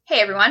Hey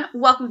everyone,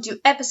 welcome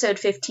to episode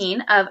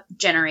 15 of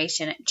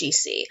Generation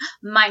GC.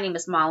 My name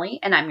is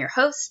Molly and I'm your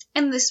host,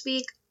 and this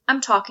week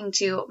I'm talking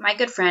to my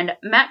good friend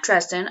Matt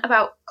Drezdzon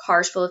about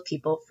Cars Full of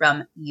People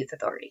from Youth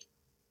Authority.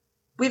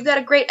 We've got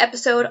a great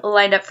episode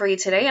lined up for you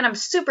today and I'm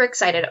super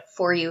excited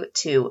for you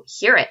to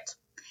hear it.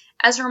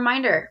 As a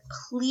reminder,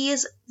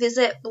 please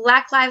visit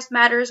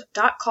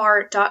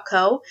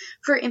blacklivesmatters.car.co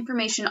for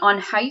information on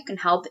how you can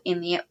help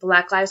in the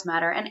Black Lives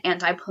Matter and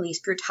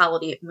anti-police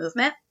brutality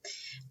movement.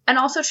 And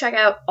also check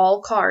out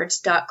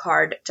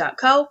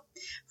allcards.card.co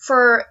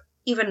for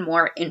even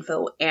more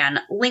info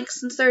and links,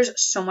 since there's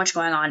so much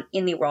going on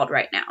in the world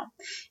right now.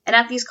 And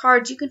at these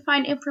cards, you can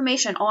find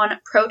information on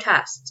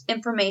protests,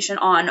 information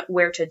on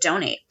where to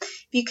donate.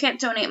 If you can't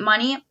donate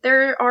money,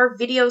 there are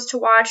videos to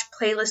watch,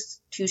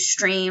 playlists to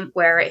stream,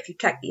 where if you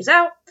check these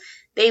out,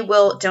 they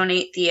will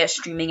donate via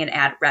streaming and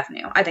ad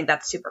revenue. I think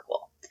that's super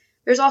cool.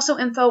 There's also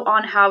info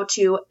on how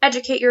to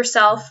educate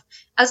yourself,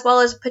 as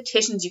well as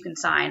petitions you can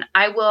sign.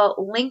 I will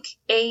link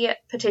a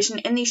petition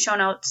in the show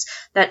notes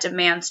that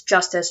demands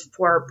justice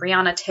for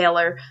Breonna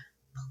Taylor.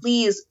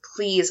 Please,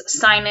 please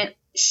sign it,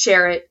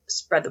 share it,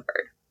 spread the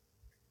word.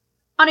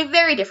 On a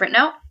very different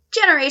note,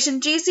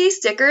 Generation GC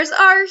stickers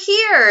are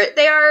here.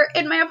 They are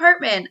in my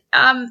apartment.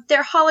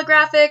 They're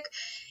holographic.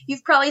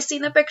 You've probably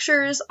seen the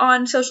pictures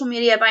on social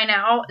media by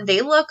now.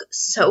 They look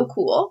so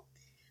cool.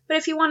 But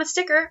if you want a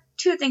sticker,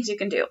 two things you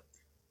can do.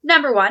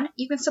 Number one,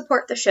 you can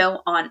support the show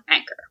on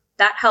Anchor.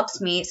 That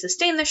helps me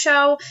sustain the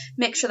show,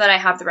 make sure that I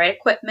have the right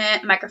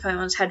equipment,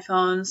 microphones,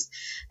 headphones,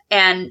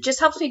 and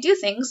just helps me do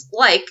things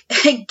like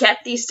get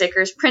these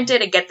stickers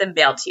printed and get them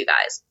mailed to you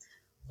guys.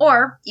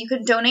 Or you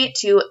can donate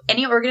to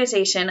any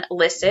organization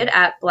listed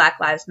at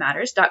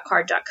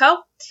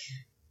blacklivesmatters.card.co.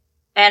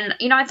 And,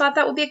 I thought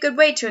that would be a good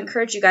way to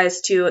encourage you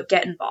guys to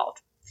get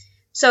involved.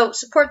 So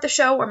support the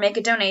show or make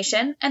a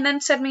donation, and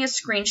then send me a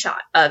screenshot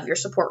of your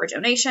support or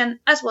donation,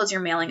 as well as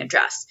your mailing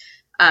address.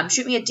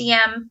 Shoot me a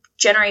DM,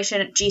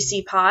 Generation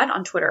GC Pod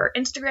on Twitter or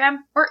Instagram,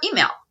 or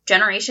email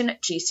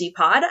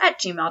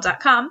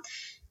generationgcpod@gmail.com,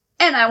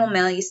 and I will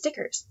mail you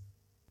stickers.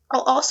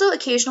 I'll also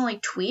occasionally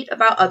tweet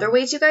about other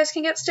ways you guys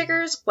can get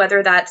stickers,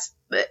 whether that's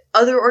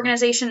other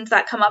organizations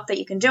that come up that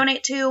you can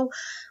donate to,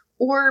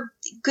 or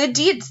good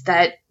deeds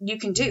that you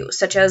can do,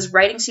 such as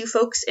writing to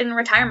folks in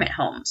retirement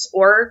homes,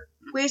 or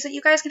ways that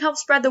you guys can help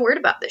spread the word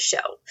about this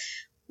show.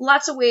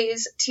 Lots of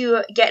ways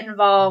to get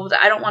involved.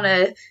 I don't want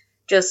to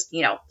just,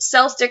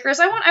 sell stickers.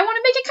 I want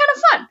to make it kind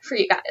of fun for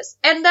you guys.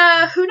 And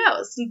who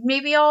knows?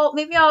 Maybe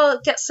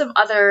I'll get some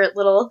other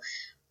little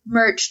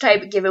merch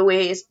type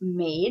giveaways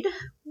made.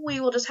 We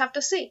will just have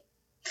to see.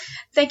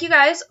 Thank you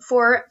guys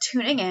for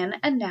tuning in,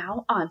 and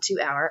now on to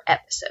our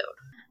episode.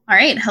 All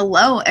right.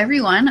 Hello,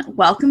 everyone.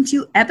 Welcome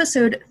to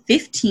episode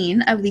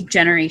 15 of the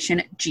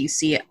Generation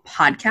GC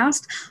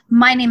podcast.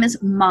 My name is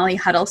Molly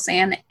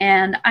Huddleston,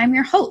 and I'm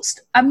your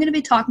host. I'm going to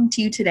be talking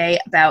to you today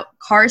about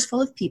Cars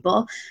Full of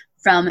People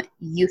from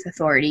Youth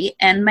Authority,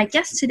 and my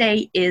guest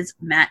today is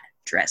Matt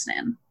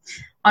Drezdzon.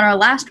 On our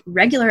last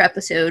regular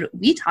episode,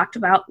 we talked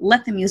about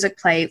Let the Music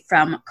Play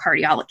from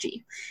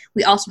Cardiology.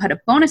 We also had a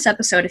bonus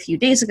episode a few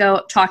days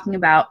ago talking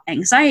about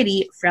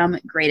Anxiety from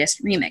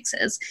Greatest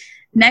Remixes.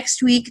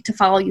 Next week, to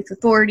follow Youth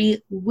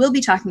Authority, we'll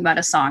be talking about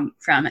a song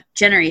from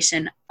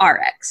Generation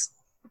RX.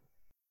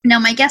 Now,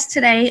 my guest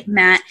today,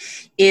 Matt,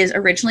 is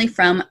originally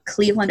from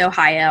Cleveland,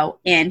 Ohio,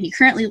 and he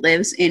currently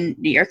lives in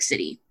New York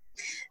City.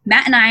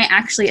 Matt and I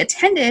actually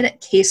attended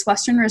Case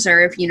Western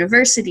Reserve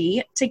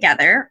University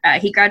together.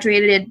 He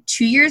graduated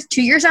 2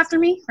 years after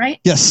me, right?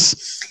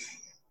 Yes.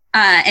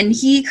 And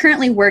he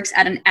currently works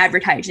at an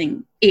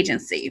advertising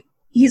agency.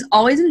 He's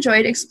always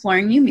enjoyed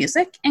exploring new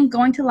music and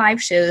going to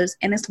live shows,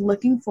 and is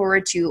looking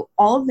forward to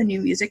all of the new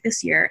music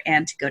this year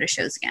and to go to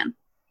shows again.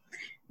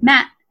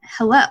 Matt,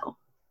 hello.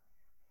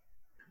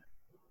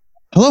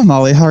 Hello,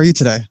 Molly. How are you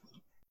today?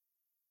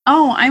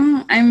 Oh,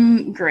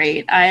 I'm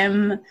great.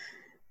 I'm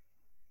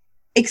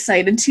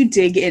excited to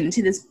dig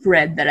into this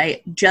bread that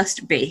I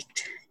just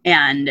baked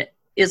and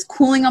is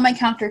cooling on my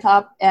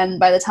countertop, and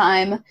by the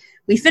time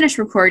we finish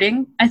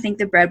recording, I think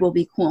the bread will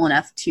be cool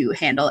enough to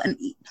handle and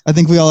eat. I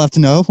think we all have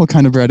to know, what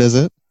kind of bread is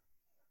it?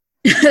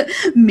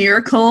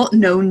 Miracle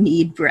no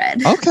knead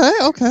bread.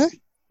 Okay.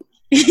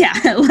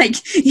 Yeah, like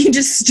you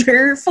just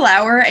stir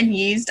flour and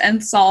yeast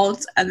and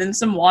salt and then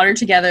some water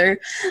together,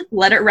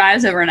 let it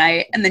rise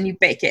overnight, and then you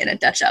bake it in a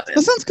Dutch oven.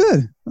 That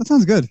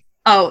sounds good.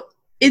 Oh,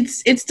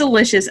 it's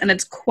delicious, and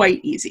it's quite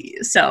easy.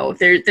 So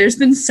there's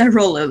been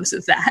several loaves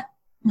of that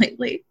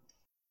lately.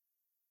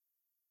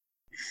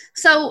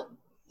 So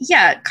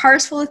yeah,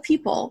 Cars Full of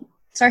People.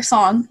 It's our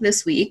song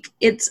this week.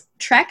 It's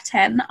track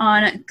 10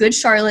 on Good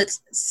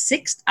Charlotte's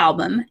 6th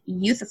album,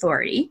 Youth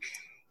Authority.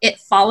 It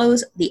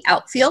follows The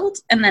Outfield,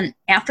 and then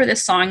after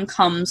this song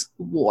comes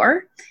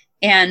War.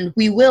 And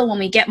we will, when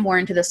we get more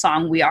into the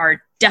song, we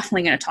are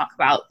definitely going to talk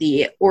about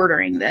the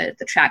ordering, the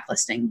track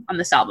listing on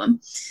this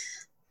album.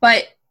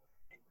 But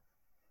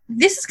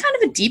this is kind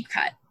of a deep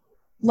cut.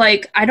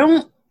 Like,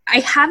 I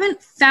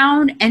haven't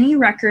found any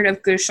record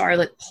of Good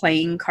Charlotte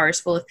playing Cars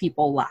Full of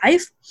People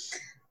live.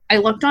 I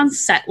looked on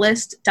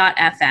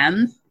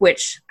setlist.fm,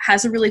 which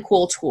has a really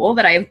cool tool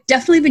that I've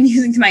definitely been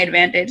using to my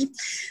advantage.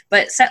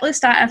 But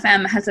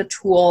setlist.fm has a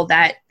tool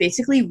that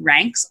basically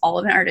ranks all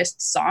of an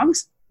artist's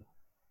songs.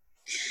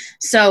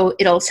 So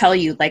it'll tell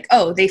you like,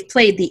 oh, they've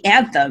played the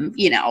anthem,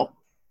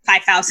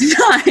 5,000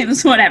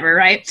 times, whatever,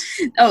 right?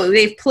 Oh,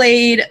 they've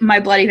played My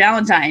Bloody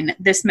Valentine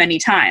this many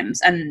times.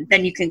 And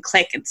then you can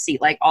click and see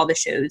like all the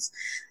shows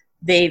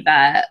they've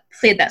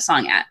played that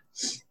song at.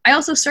 I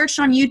also searched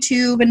on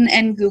YouTube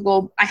and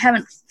Google. I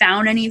haven't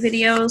found any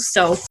videos,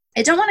 so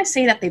I don't want to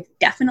say that they've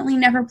definitely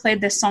never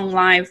played this song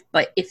live,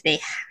 but if they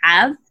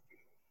have,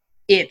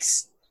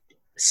 it's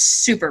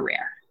super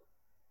rare.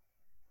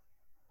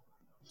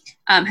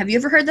 Have you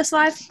ever heard this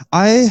live?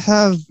 I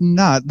have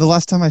not. The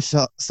last time I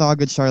saw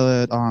Good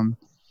Charlotte,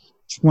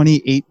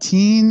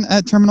 2018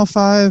 at Terminal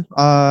 5.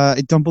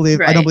 I don't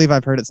believe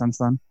I've heard it since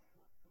then.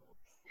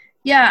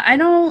 Yeah, I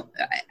don't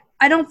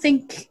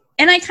think,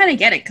 and I kind of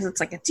get it because it's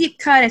like a deep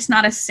cut. It's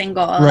not a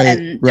single,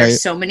 and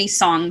there's so many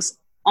songs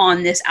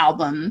on this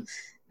album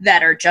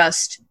that are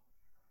just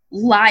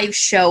live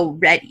show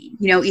ready.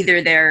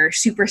 Either they're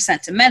super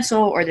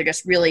sentimental or they're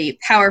just really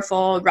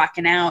powerful,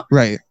 rocking out.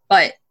 Right.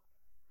 But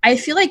I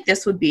feel like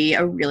this would be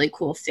a really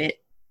cool fit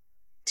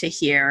to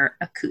hear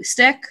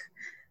acoustic,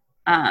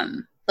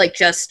 like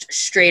just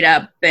straight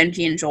up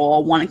Benji and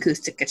Joel, one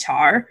acoustic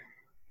guitar.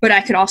 But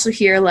I could also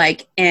hear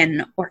like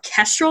an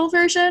orchestral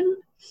version.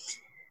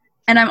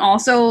 And I'm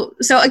also,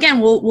 so again,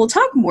 we'll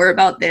talk more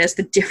about this,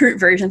 the different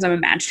versions I'm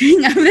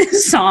imagining of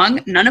this song,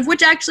 none of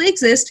which actually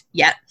exist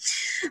yet.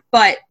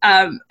 But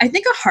I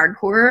think a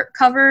hardcore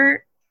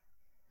cover,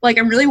 like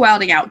I'm really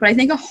wilding out, but I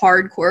think a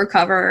hardcore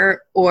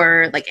cover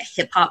or like a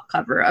hip hop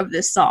cover of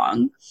this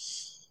song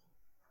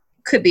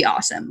could be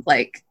awesome.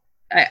 Like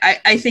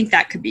I think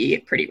that could be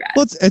pretty rad.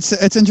 Well,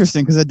 it's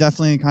interesting because it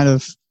definitely kind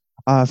of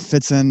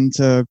fits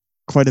into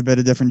quite a bit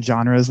of different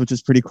genres, which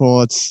is pretty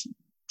cool. It's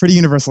pretty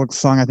universal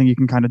song. I think you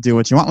can kind of do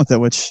what you want with it,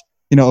 which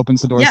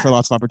opens the doors for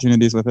lots of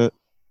opportunities with it.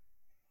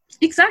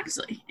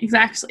 Exactly.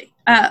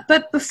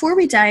 But before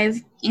we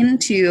dive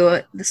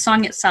into the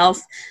song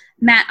itself,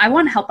 Matt, I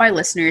want to help our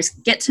listeners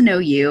get to know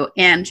you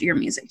and your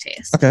music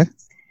taste. Okay.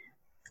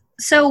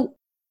 So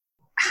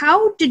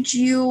how did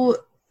you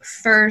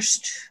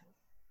first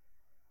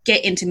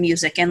get into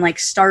music and like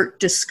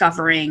start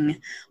discovering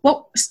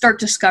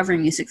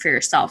music for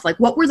yourself? Like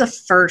what were the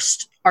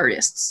first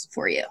artists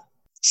for you?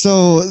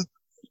 So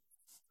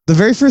the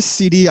very first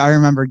CD I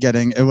remember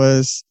getting, it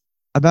was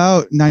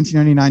about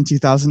 1999,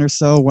 2000 or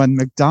so, when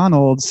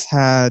McDonald's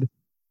had,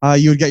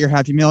 you would get your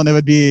Happy Meal and it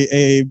would be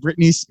a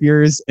Britney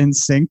Spears In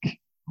Sync.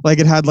 Like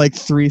it had like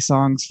 3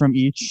 songs from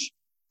each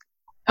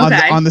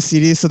on the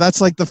CD. So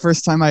that's like the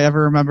first time I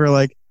ever remember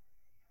like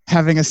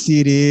having a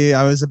CD.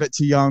 I was a bit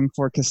too young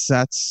for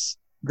cassettes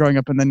growing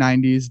up in the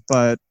 90s,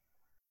 but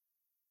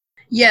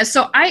yeah,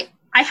 so I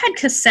had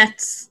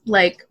cassettes.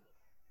 Like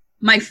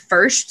my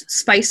first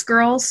Spice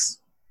Girls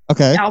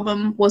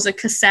album was a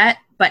cassette,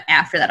 but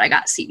after that I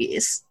got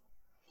CDs.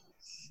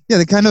 Yeah,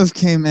 they kind of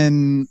came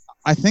in,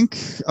 I think,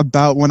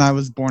 about when I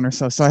was born or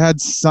so. So I had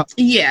some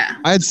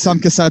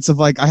cassettes of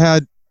like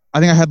I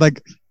think I had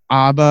like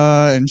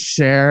ABBA and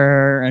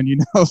Cher and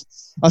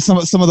some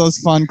of those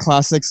fun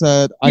classics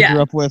that I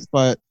grew up with.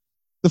 But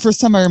the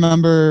first time I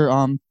remember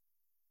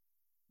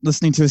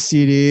listening to a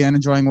CD and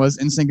enjoying was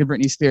In Sync and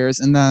Britney Spears,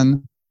 and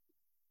then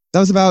that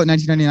was about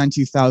 1999,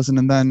 2000,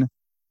 and then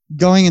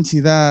going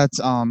into that,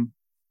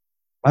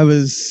 I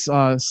was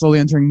slowly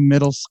entering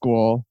middle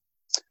school,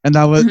 and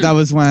that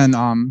was when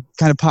kind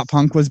of pop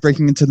punk was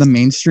breaking into the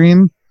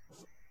mainstream.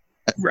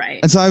 Right.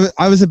 And so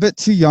I was a bit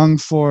too young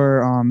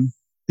for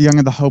The Young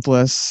and the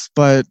Hopeless,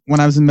 but when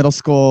I was in middle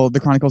school, The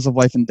Chronicles of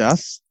Life and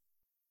Death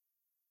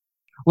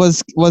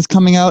was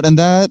coming out, and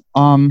that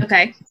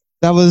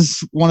that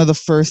was one of the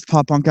first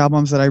pop punk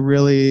albums that I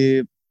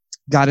really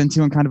got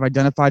into and kind of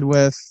identified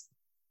with.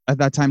 At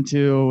that time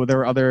too, there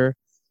were other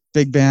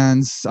big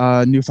bands,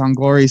 New Found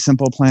Glory,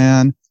 Simple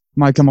Plan,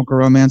 My Chemical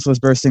Romance was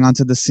bursting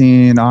onto the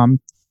scene.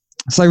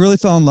 So I really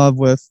fell in love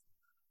with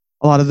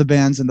a lot of the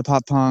bands in the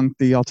pop punk,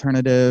 the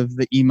alternative,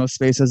 the emo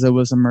space as it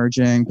was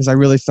emerging, because I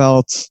really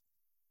felt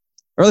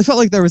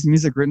like there was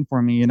music written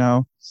for me,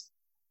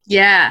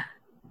 Yeah.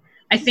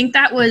 I think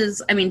that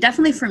was,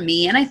 definitely for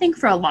me, and I think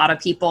for a lot of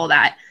people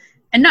that,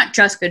 and not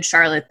just Good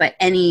Charlotte, but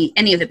any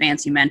of the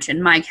bands you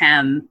mentioned, My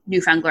Chem,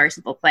 New Found Glory,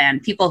 Simple Plan,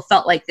 people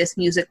felt like this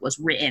music was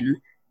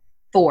written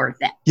for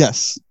them.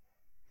 Yes.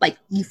 Like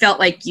you felt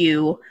like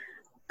you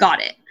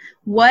got it.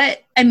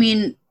 What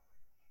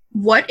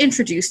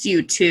introduced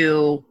you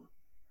to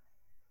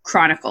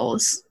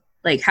Chronicles?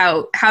 Like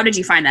how did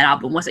you find that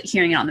album? Was it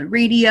hearing it on the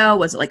radio?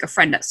 Was it like a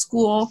friend at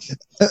school?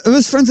 It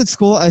was friends at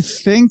school. I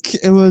think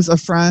it was a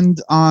friend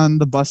on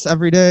the bus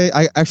every day.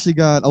 I actually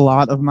got a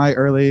lot of my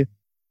early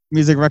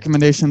music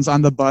recommendations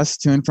on the bus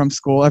to and from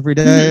school every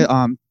day.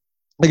 Mm-hmm.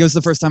 Like it was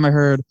the first time I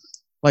heard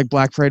like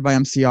Black Parade by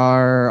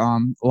MCR,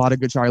 a lot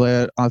of Good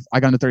Charlotte. I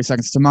got into 30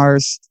 Seconds to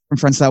Mars from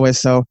friends that way.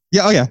 So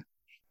yeah,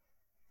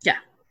 Yeah.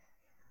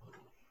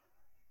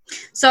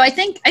 So I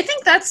think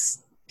that's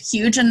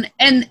huge. And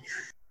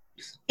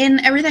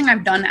in everything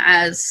I've done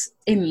as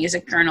a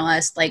music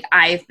journalist, like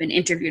I've been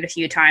interviewed a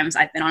few times,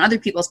 I've been on other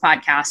people's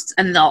podcasts,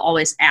 and they'll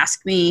always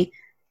ask me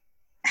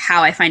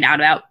how I find out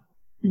about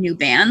new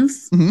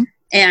bands. Mm-hmm.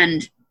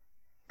 And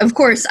of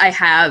course I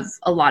have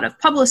a lot of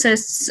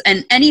publicists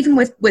and even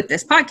with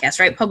this podcast,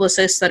 right?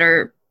 Publicists that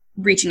are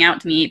reaching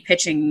out to me,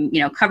 pitching,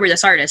 cover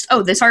this artist.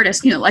 Oh, this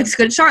artist, likes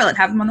Good Charlotte,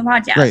 have them on the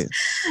podcast.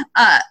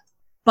 Right.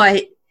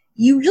 But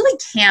you really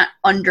can't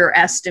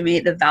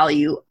underestimate the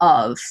value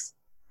of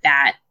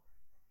that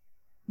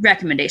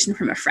recommendation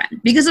from a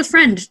friend, because a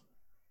friend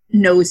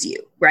knows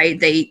you, right?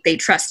 They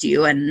trust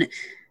you, and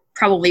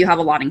probably you have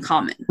a lot in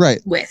common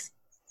with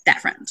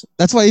that friend.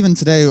 That's why even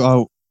today,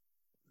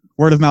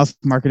 word of mouth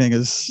marketing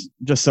is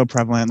just so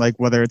prevalent, like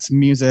whether it's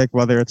music,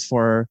 whether it's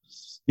for,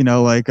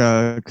 like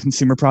a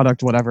consumer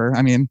product, whatever.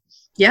 I mean,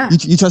 yeah,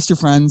 you trust your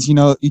friends,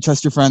 you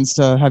trust your friends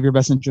to have your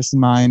best interest in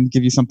mind,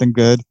 give you something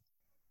good.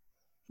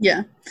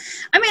 Yeah.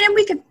 I mean,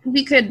 and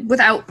we could,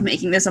 without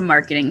making this a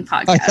marketing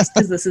podcast,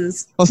 because this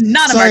is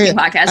not a marketing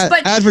podcast,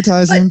 but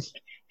advertising.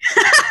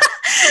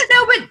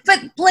 No, but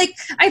like,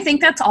 I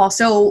think that's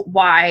also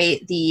why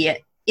the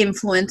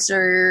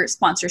influencer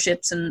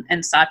sponsorships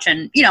and such.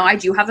 And, I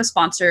do have a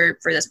sponsor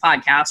for this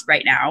podcast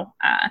right now,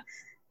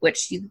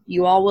 which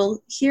you all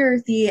will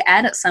hear the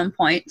ad at some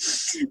point,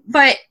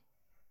 but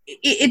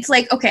it's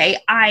like, okay,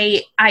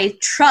 I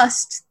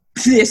trust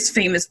this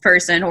famous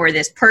person or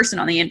this person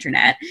on the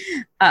internet.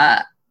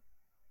 I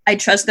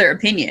trust their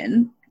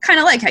opinion, kind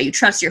of like how you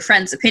trust your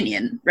friend's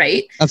opinion,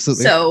 right?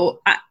 Absolutely.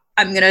 So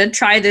I'm going to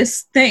try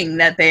this thing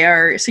that they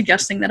are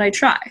suggesting that I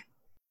try.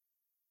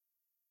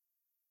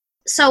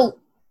 So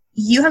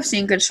you have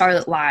seen Good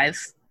Charlotte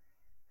live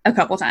a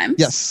couple times.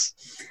 Yes.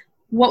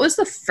 What was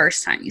the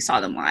first time you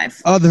saw them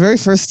live? The very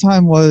first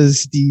time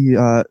was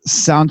the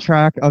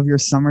soundtrack of your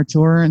summer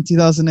tour in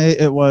 2008.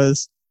 It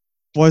was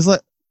Boys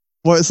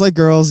Like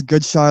Girls,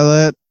 Good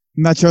Charlotte,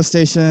 Metro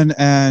Station,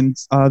 and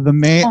the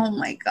main. Oh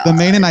my god! The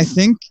main, and I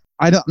think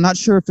I'm not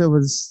sure if it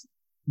was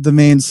the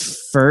main's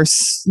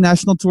first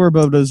national tour,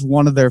 but it was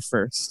one of their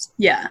first.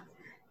 Yeah,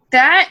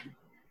 that.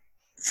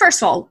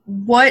 First of all,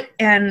 what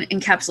an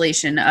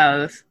encapsulation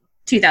of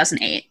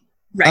 2008!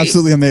 Right?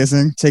 Absolutely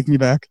amazing. Take me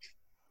back.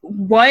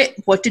 What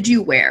did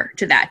you wear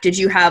to that? Did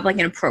you have like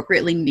an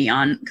appropriately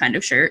neon kind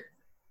of shirt?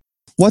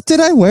 What did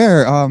I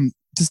wear?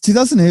 Just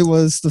 2008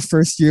 was the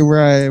first year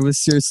where I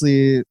was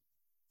seriously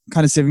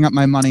kind of saving up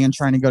my money and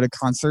trying to go to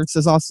concerts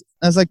as often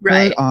as I could.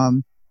 Right.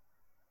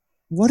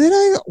 What did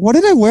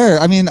I wear?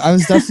 I mean, I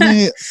was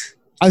definitely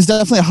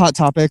a Hot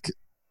Topic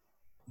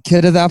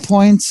kid at that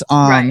point.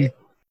 Right.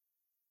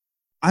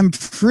 I'm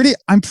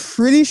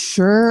pretty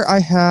sure I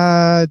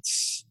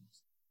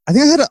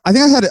think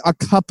I had a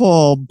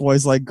couple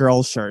Boys Like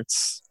Girls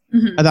shirts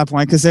at that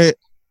point, because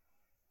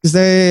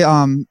they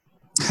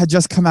had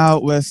just come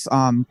out with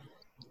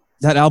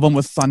that album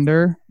with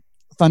Thunderously,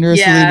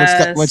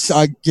 yes. which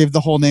gave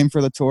the whole name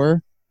for the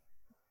tour.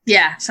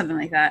 Yeah, something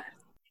like that.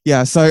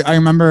 Yeah, so I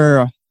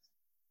remember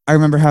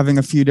having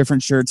a few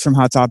different shirts from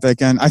Hot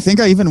Topic, and I think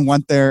I even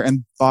went there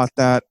and bought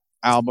that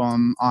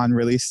album on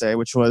release day,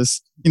 which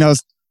was, it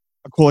was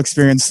a cool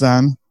experience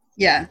then.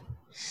 Yeah,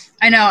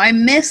 I know. I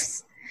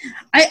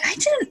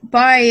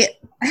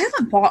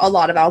haven't bought a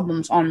lot of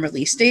albums on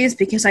release days,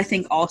 because I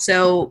think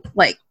also,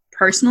 like,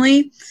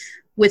 personally,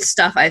 with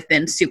stuff I've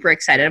been super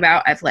excited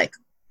about, I've like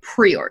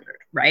pre-ordered,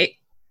 right?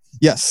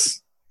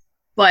 Yes.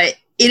 But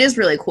it is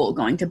really cool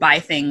going to buy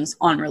things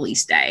on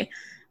release day.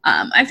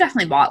 I've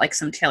definitely bought like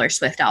some Taylor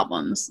Swift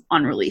albums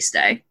on release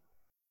day.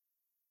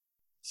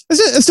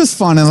 It's just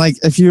fun, and like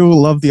if you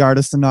love the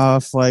artist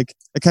enough, like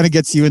it kind of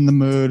gets you in the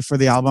mood for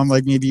the album.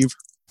 Like maybe you've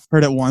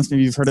heard it once,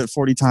 maybe you've heard it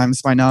 40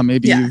 times by now,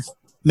 maybe you've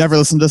never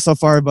listened to it so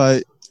far,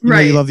 but you know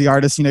you love the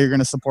artist, you're going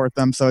to support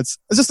them. So it's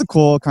just a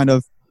cool kind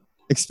of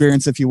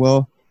experience, if you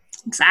will.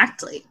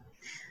 Exactly.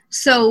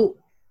 So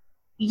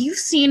you've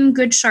seen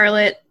Good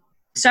Charlotte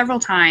several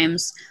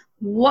times.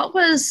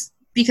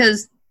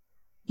 Because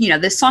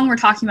this song we're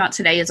talking about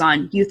today is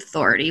on Youth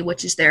Authority,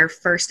 which is their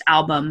first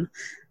album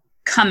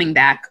coming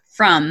back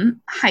from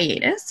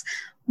hiatus.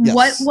 Yes.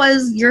 What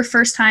was your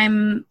first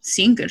time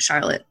seeing Good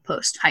Charlotte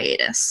post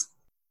hiatus?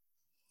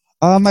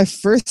 My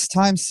first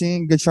time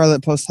seeing Good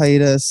Charlotte post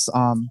hiatus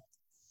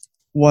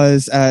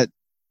was at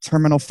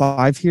Terminal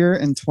 5 here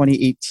in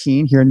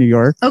 2018 here in New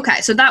York.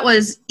 Okay, so that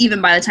was even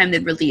by the time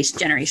they'd released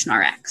Generation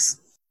RX.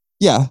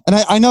 Yeah, and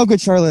I know Good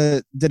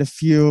Charlotte did a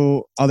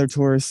few other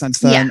tours since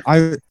then.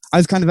 Yeah. I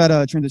was kind of at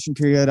a transition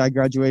period. I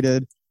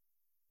graduated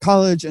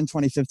college in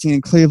 2015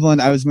 in Cleveland.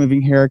 I was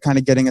moving here, kind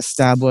of getting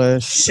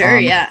established.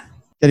 Sure,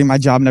 getting my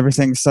job and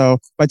everything. So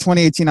by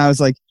 2018, I was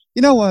like,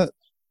 you know what?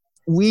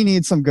 We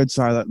need some Good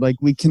Charlotte. Like,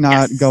 we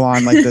cannot go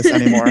on like this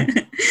anymore.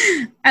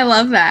 I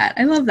love that.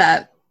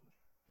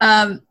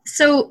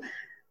 So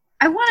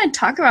I want to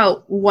talk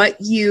about what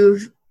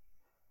you've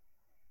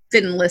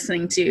been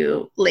listening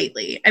to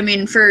lately. I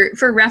mean, for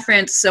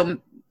reference, so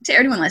to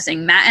everyone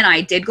listening, Matt and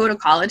I did go to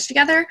college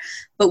together,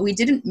 but we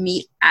didn't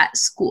meet at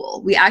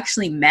school. We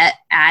actually met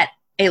at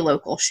a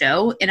local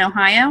show in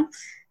Ohio.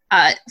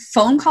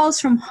 phone calls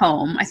from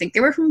home. I think they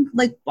were from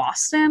like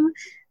Boston.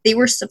 They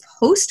were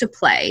supposed to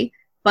play,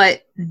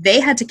 but they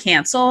had to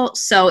cancel.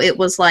 So it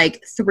was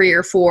like 3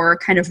 or 4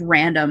 kind of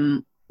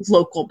random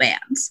local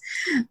bands.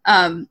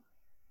 I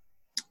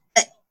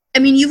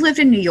mean, you've lived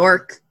in New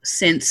York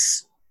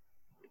since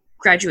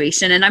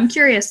graduation, and I'm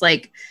curious,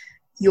 like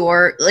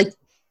your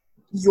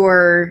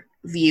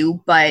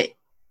view, but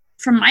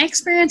from my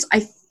experience,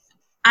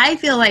 I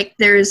feel like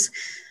there's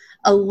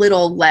a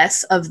little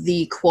less of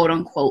the quote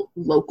unquote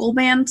local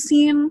band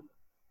scene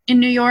in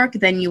New York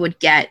than you would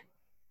get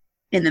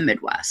in the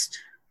Midwest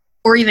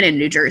or even in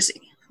New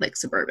Jersey, like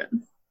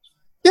suburban.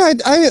 Yeah,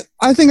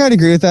 I think I'd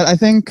agree with that. I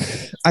think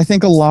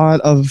a lot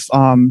of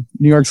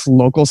New York's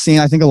local scene,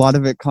 I think a lot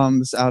of it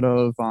comes out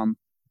of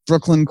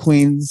Brooklyn,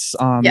 Queens,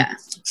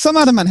 some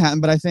out of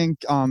Manhattan, but I think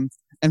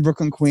in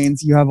Brooklyn,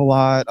 Queens, you have a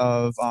lot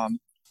of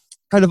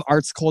kind of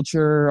arts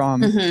culture,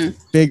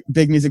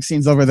 big music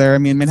scenes over there. I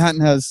mean,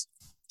 Manhattan has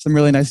some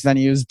really nice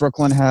venues.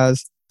 Brooklyn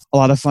has a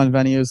lot of fun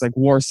venues like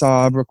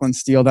Warsaw, Brooklyn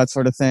Steel, that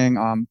sort of thing.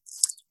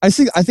 I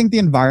think the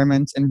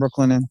environment in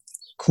Brooklyn and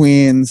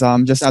Queens,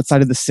 just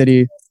outside of the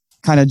city,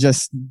 kind of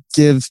just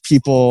gives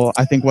people,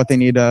 I think, what they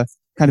need to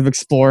kind of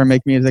explore and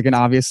make music. And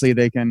obviously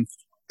they can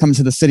come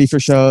to the city for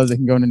shows. They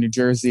can go into New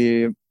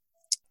Jersey,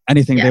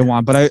 anything they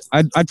want. But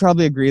I'd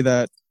probably agree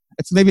that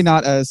it's maybe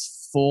not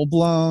as full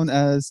blown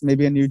as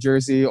maybe in New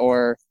Jersey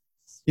or,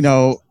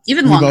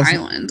 even Long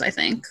Island, I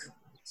think.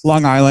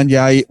 Long Island.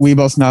 Yeah. We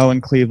both know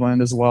in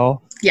Cleveland as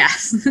well.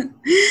 Yes.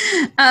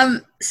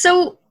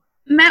 So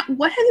Matt,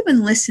 what have you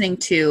been listening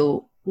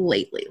to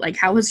lately? Like,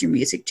 how has your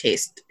music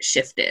taste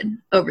shifted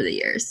over the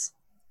years?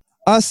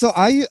 So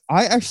I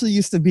actually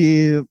used to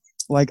be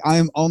like,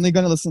 I'm only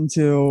going to listen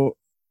to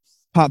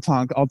pop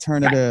punk,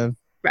 alternative,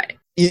 right.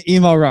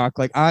 Emo rock.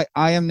 Like I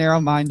am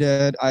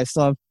narrow-minded. I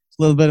still have a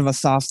little bit of a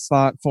soft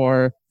spot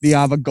for the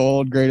ABBA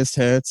Gold greatest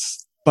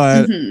hits,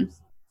 but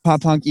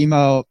pop punk,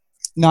 emo,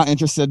 not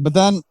interested. But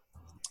then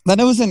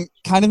it was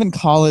in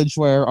college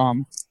where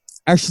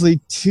actually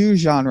 2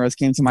 genres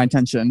came to my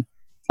attention.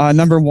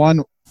 Number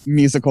 1,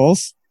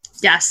 musicals.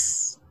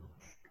 Yes.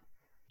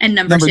 And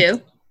number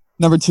 2?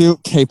 Number 2,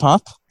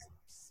 K-pop.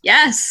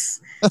 Yes.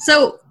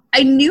 So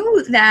I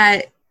knew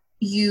that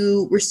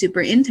you were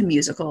super into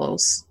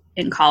musicals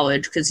in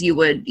college because you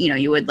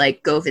would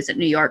like go visit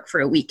New York for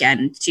a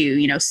weekend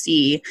to,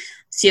 see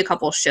a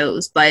couple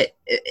shows. But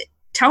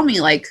tell me,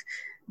 like,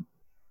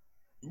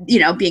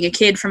 being a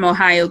kid from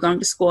Ohio, going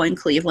to school in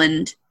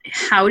Cleveland,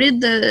 how did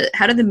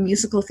the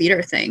musical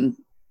theater thing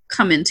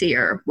come into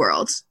your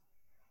world?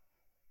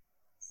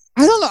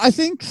 I don't know. I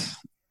think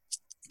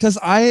because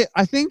I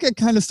think it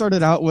kind of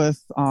started out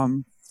with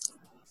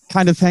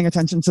kind of paying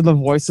attention to the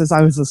voices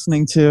I was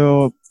listening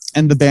to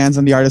and the bands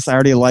and the artists I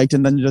already liked,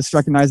 and then just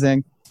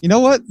recognizing, you know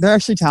what, they're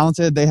actually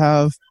talented. They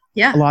have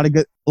a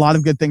lot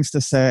of good things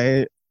to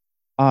say.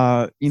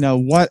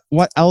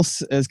 What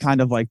else is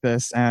kind of like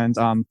this? And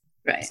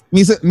right.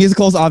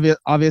 Musicals,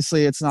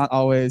 obviously, it's not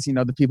always,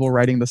 the people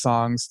writing the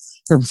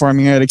songs or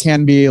performing it. It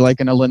can be like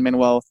in a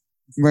Lin-Manuel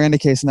Miranda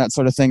case and that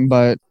sort of thing,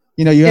 but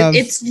you have,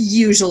 it's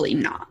usually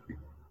not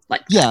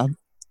like that. Yeah,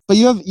 but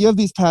you have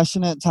these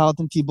passionate,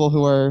 talented people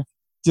who are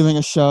doing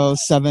a show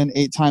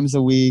 7-8 times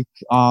a week.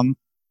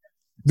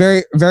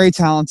 Very, very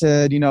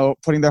talented,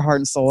 putting their heart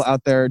and soul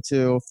out there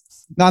to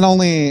not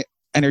only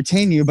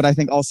entertain you, but I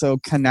think also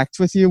connect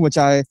with you, which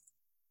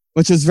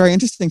is very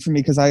interesting for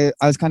me because I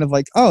was kind of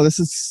like, oh, this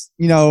is,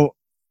 in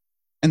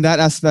that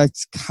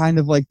aspect, kind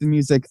of like the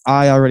music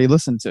I already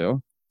listened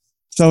to.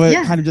 So it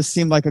kind of just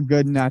seemed like a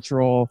good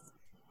natural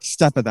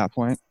step at that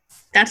point.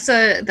 That's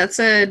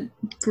a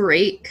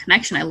great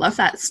connection. I love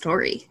that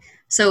story.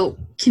 So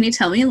can you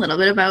tell me a little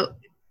bit about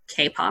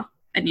K-pop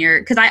and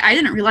because I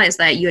didn't realize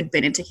that you had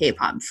been into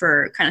K-pop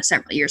for kind of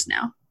several years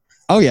now.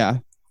 Oh yeah.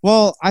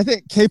 Well, I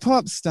think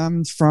K-pop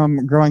stemmed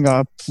from growing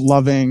up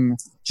loving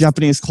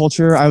Japanese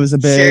culture. I was a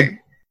big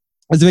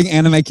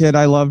anime kid.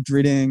 I loved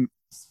reading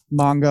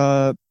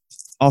manga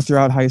all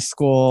throughout high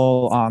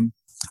school.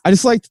 I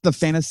just liked the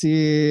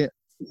fantasy,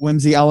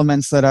 whimsy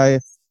elements that I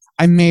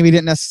maybe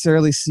didn't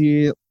necessarily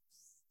see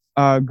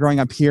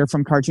growing up here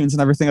from cartoons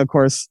and everything. Of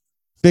course,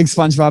 big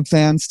SpongeBob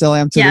fan, still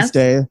am to this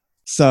day.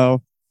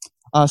 So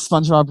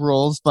SpongeBob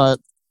rules. But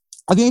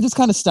I think it just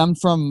kind of stemmed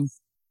from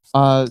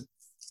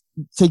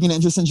taking an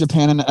interest in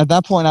Japan. And at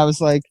that point, I was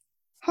like,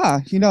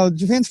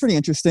 Japan's pretty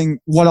interesting.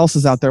 What else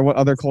is out there? What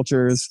other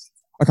cultures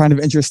are kind of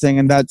interesting?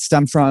 And that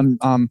stemmed from,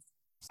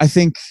 I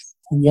think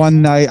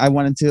one night I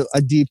went into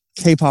a deep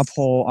K-pop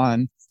hole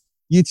on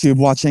YouTube,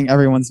 watching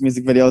everyone's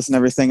music videos and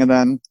everything. And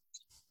then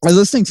I was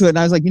listening to it and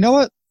I was like, you know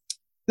what?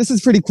 This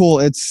is pretty cool.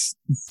 It's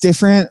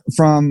different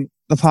from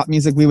the pop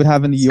music we would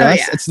have in the US. Oh,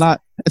 yeah.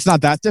 It's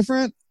not that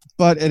different,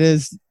 but it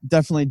is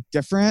definitely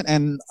different.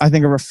 And I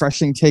think a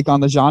refreshing take on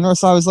the genre.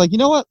 So I was like, you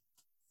know what?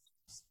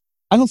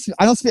 I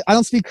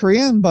don't speak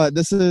Korean, but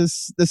this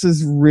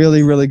is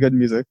really, really good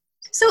music.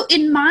 So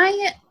in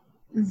my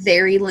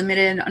very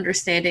limited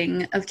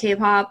understanding of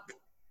K-pop,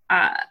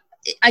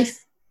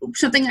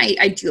 something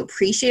I do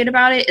appreciate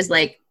about it is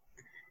like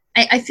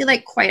I feel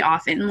like quite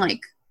often,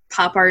 like,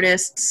 pop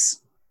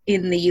artists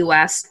in the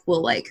US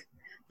will, like,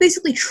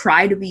 basically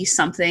try to be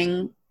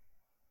something,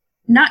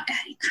 not,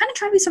 kind of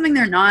try to be something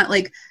they're not,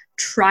 like,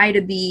 try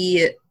to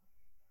be,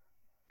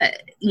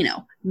 you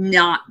know,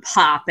 not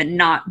pop and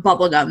not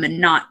bubblegum and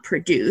not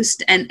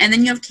produced. And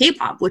then you have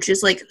K-pop, which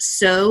is, like,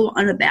 so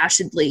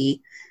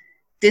unabashedly,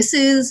 this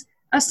is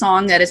a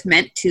song that is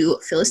meant to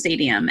fill a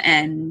stadium,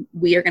 and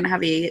we are going to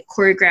have a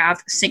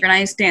choreographed,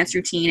 synchronized dance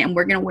routine, and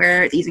we're going to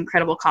wear these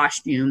incredible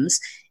costumes.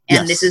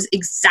 And This is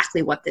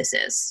exactly what this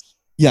is.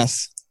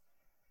 Yes.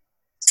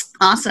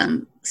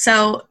 Awesome.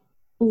 So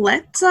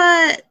let's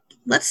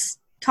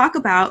talk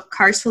about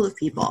Cars Full of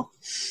People.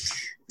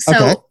 So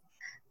okay.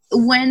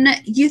 When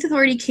Youth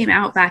Authority came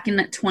out back in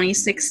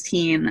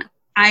 2016,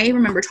 I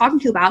remember talking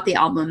to you about the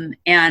album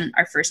and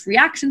our first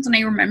reactions, and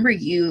I remember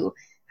you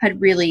had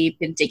really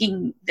been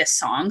digging this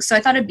song, so I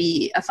thought it'd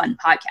be a fun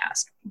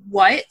podcast.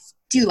 What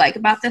do you like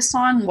about this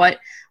song? What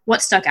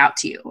stuck out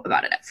to you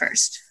about it at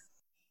first?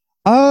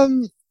 I'll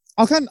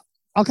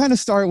kind of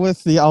start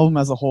with the album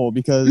as a whole,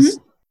 because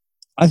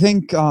I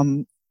think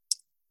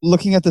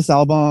looking at this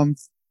album,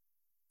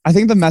 I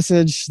think the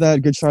message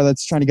that Good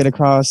Charlotte's trying to get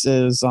across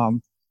is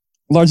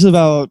largely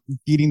about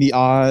beating the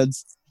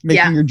odds,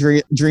 making your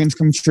dreams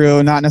come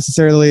true, not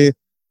necessarily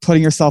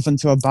putting yourself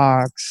into a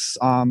box,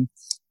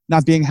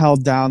 not being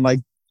held down, like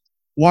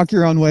walk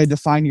your own way,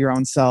 define your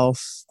own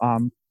self.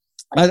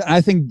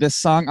 I think this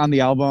song on the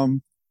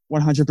album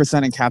 100%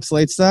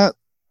 encapsulates that.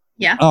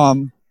 Yeah.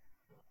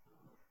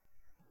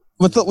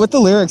 With the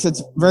lyrics,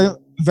 it's very,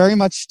 very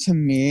much, to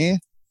me,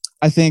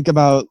 I think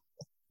about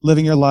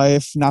living your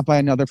life not by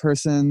another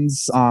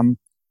person's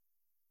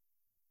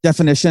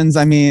definitions.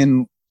 I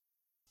mean,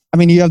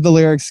 you have the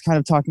lyrics kind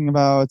of talking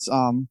about,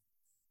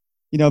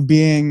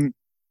 being,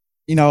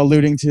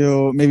 alluding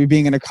to maybe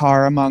being in a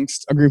car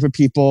amongst a group of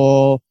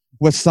people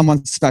with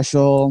someone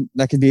special.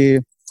 That could be,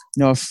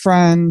 a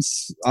friend,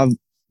 a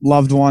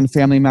loved one,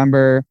 family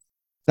member,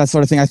 that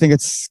sort of thing. I think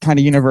it's kind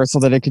of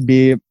universal that it could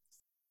be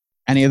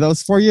any of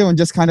those for you, and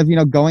just kind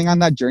of, going on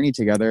that journey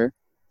together.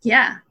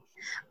 Yeah.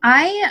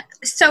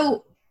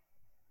 So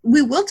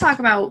we will talk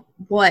about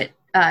what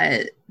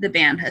the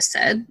band has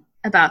said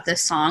about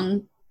this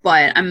song,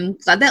 but I'm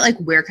glad that, like,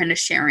 we're kind of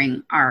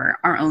sharing our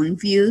own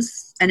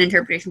views and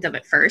interpretations of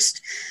it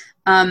first.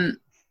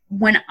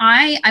 When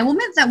I will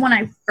admit that when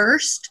I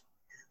first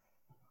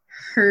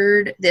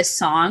heard this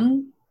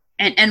song,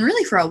 and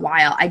really for a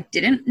while, I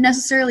didn't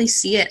necessarily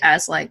see it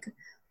as, like,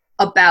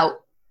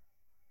 about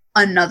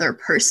another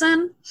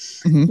person.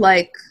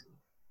 Like,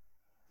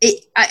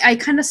 I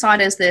kind of saw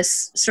it as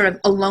this sort of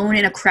alone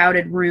in a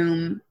crowded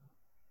room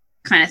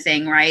kind of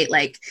thing, right?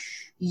 Like,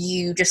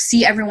 you just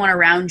see everyone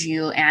around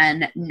you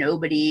and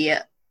nobody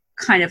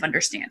kind of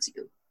understands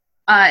you.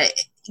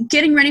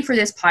 Getting ready for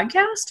this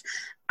podcast,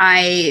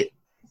 I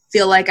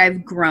feel like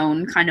I've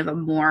grown kind of a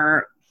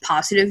more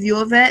positive view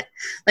of it,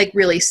 like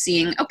really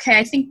seeing, okay,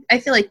 I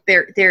feel like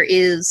there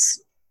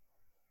is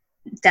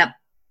that,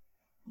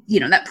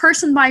 that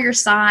person by your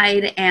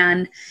side,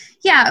 and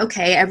yeah,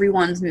 okay,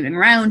 everyone's moving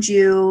around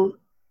you,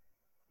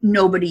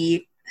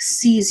 nobody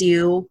sees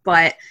you,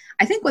 but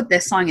I think what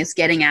this song is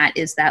getting at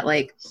is that,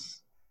 like,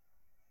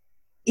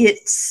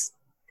 it's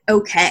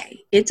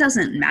okay. It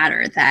doesn't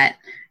matter that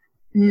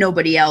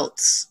nobody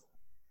else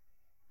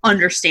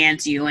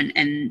understands you,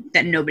 and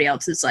that nobody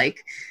else is,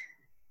 like,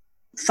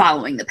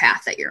 following the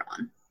path that you're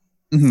on.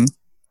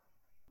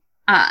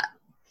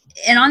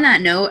 And on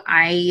that note,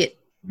 I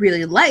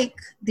really like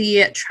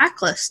the track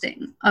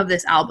listing of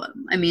this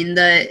album. I mean,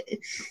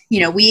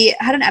 we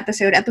had an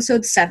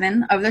episode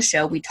 7 of the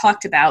show, we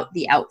talked about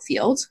the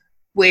outfield,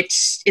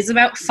 which is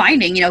about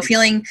finding,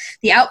 feeling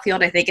the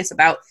outfield. I think it's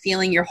about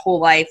feeling your whole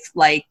life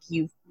like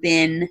you've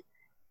been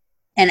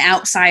an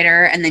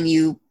outsider, and then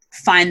you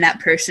find that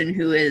person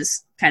who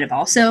is kind of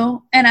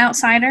also an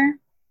outsider,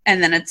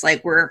 and then it's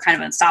like we're kind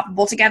of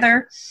unstoppable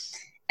together.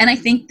 And I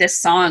think this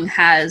song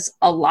has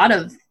a lot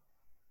of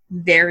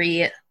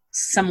very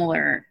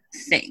similar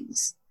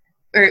things,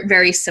 or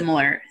very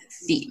similar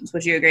themes.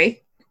 Would you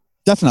agree?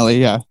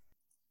 Definitely, yeah.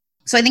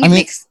 So I think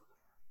makes...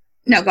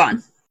 No, go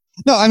on.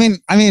 No,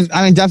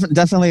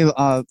 definitely.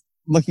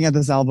 Looking at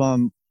this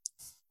album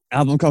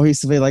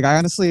cohesively, like, I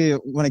honestly,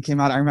 when it came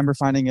out, I remember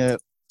finding it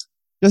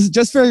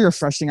just very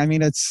refreshing. I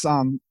mean, it's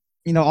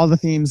all the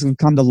themes we've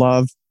come to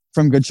love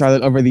from Good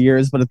Charlotte over the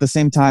years, but at the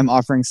same time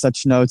offering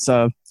such notes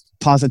of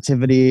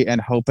positivity and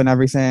hope and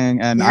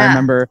everything. And yeah. I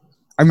remember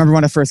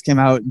when it first came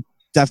out,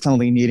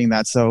 definitely needing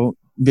that. So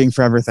being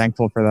forever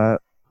thankful for that.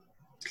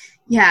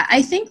 Yeah,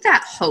 I think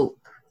that hope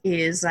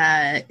is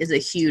a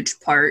huge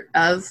part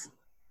of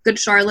Good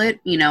Charlotte.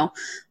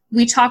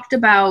 We talked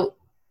about,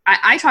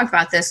 I talked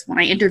about this when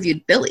I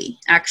interviewed Billy,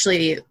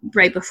 actually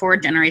right before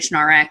Generation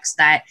RX,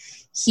 that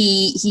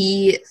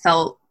he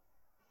felt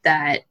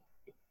that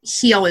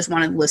he always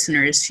wanted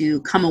listeners to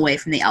come away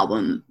from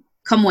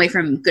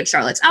Good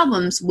Charlotte's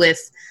albums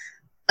with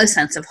a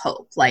sense of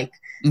hope. Like,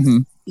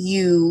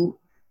 you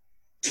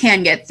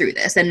can get through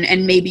this,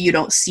 and maybe you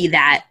don't see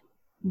that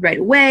right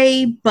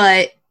away,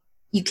 but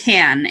you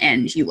can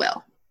and you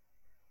will.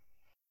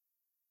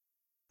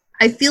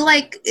 I feel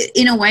like,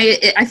 in a way,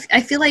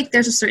 I feel like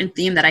there's a certain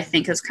theme that I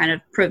think has kind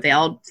of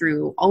prevailed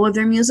through all of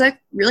their music,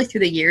 really through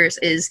the years,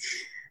 is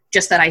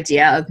just that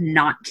idea of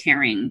not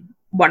caring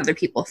what other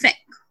people think,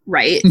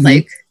 right? Mm-hmm.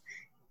 Like,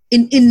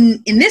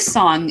 in this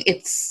song,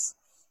 it's,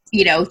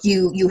 you know,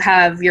 you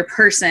have your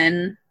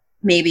person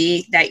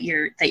maybe that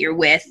you're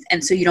with,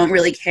 and so you don't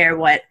really care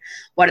what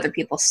other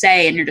people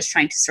say, and you're just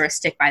trying to sort of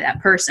stick by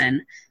that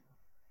person.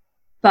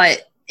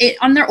 But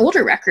on their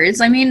older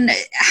records, I mean,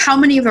 how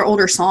many of their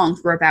older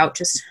songs were about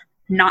just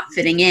not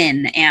fitting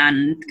in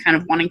and kind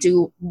of wanting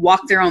to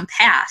walk their own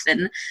path?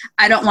 And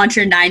I don't want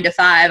your 9 to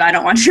 5. I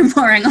don't want your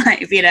boring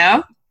life, you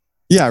know?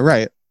 Yeah,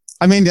 right.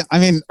 I mean,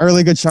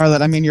 early Good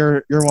Charlotte. I mean,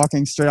 you're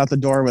walking straight out the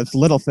door with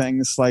little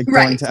things like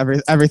going to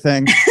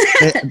everything,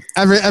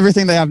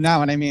 everything they have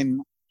now. And I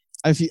mean,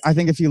 I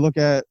think if you look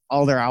at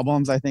all their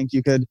albums, I think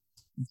you could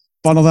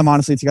bundle them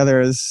honestly together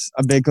as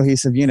a big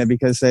cohesive unit,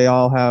 because they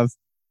all have,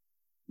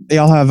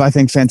 I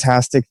think,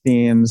 fantastic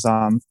themes.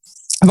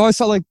 I've always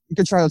felt like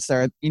Good Charlotte's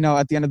there. You know,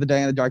 at the end of the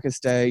day, on the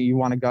darkest day, you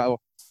want to go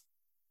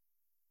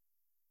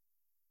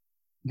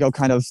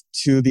kind of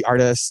to the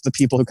artists, the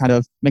people who kind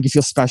of make you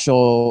feel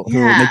special,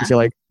 who make you feel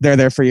like they're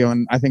there for you.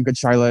 And I think Good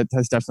Charlotte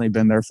has definitely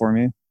been there for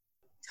me.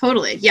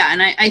 Totally. Yeah.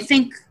 And I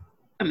think,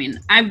 I mean,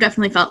 I've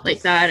definitely felt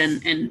like that.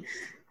 And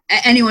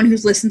anyone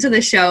who's listened to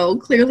the show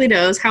clearly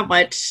knows how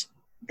much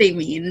they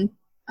mean.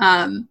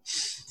 But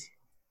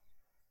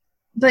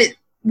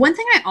one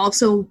thing I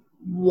also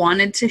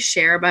wanted to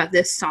share about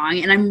this song,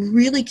 and I'm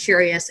really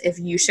curious if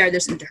you share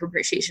this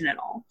interpretation at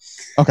all.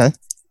 Okay.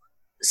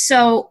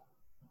 So,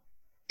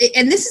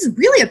 and this is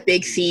really a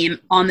big theme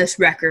on this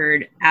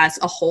record as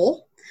a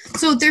whole.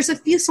 So there's a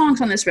few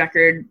songs on this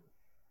record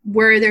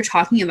where they're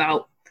talking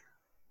about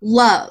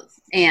love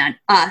and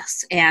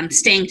us and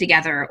staying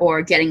together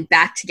or getting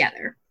back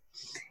together.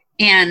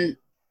 And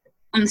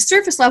on the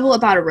surface level,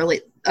 about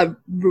a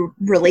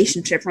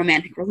relationship,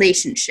 romantic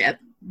relationship,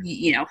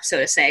 you know, so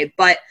to say.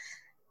 But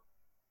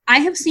I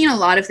have seen a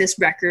lot of this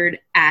record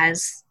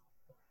as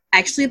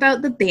actually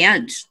about the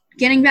band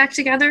getting back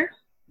together.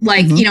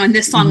 Like, you know, in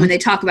this song, when they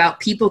talk about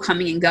people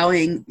coming and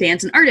going,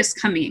 bands and artists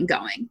coming and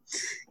going,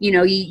 you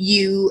know,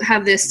 you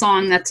have this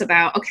song that's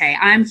about, okay,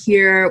 I'm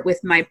here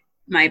with my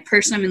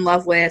person I'm in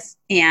love with,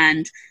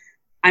 and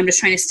I'm just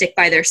trying to stick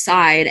by their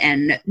side,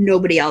 and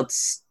nobody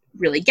else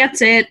really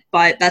gets it,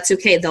 but that's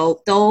okay.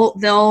 They'll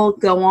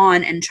go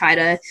on and try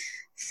to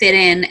fit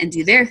in and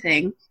do their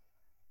thing.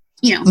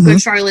 You know,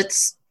 Good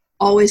Charlotte's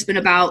always been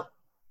about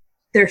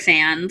their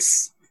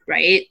fans,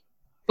 right?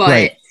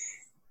 But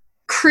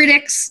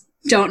critics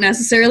don't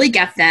necessarily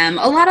get them.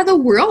 A lot of the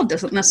world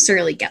doesn't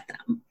necessarily get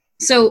them.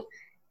 So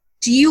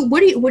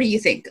what do you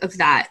think of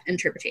that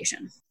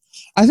interpretation?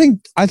 I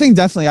think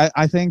definitely.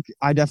 I think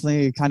I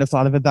definitely kind of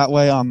thought of it that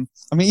way. I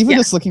mean, even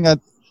just looking at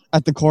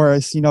the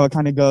chorus, you know, it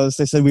kind of goes,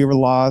 they said we were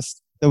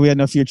lost, that we had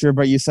no future,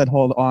 but you said,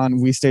 hold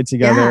on, we stayed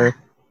together. Yeah.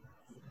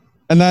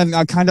 And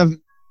then kind of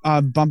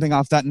bumping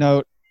off that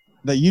note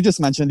that you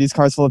just mentioned, these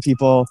cars full of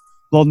people,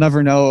 they'll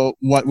never know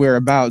what we're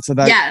about. So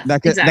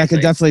that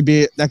could definitely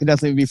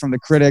be from the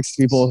critics,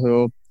 people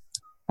who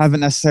haven't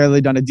necessarily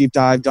done a deep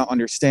dive, don't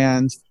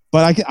understand.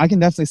 But I can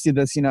definitely see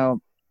this, you know,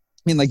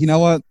 I mean, like, you know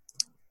what?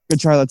 Good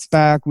Charlotte's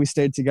back. We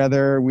stayed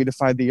together. We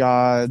defied the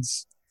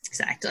odds.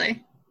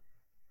 Exactly.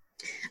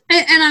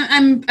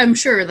 And I'm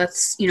sure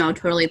that's, you know,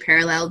 totally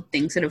parallel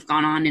things that have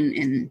gone on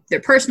in their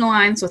personal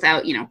lives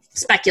without, you know,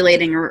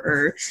 speculating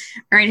or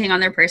anything on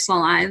their personal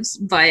lives.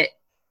 But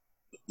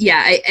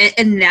yeah,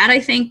 I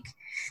think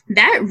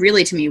that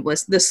really to me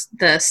was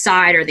the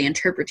side or the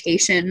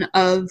interpretation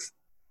of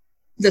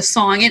the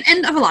song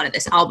and of a lot of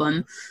this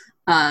album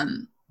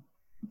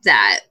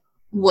that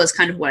was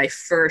kind of what I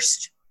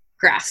first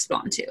grasped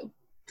onto.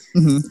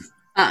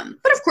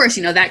 But of course,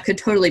 you know, that could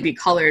totally be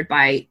colored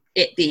by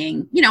it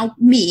being, you know,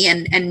 me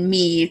and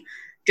me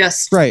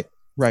just right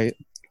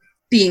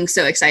being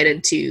so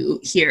excited to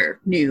hear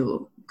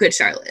new Good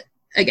Charlotte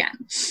again.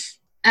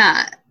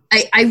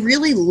 I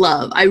really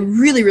love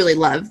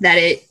that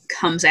it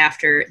comes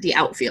after The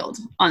Outfield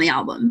on the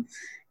album,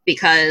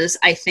 because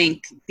I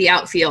think The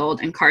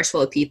Outfield and Cars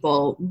Full of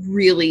People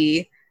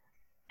really,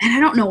 and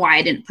I don't know why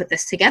I didn't put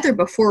this together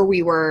before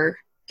we were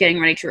getting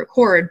ready to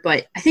record,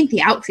 but I think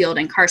The Outfield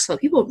and Cars Full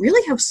of People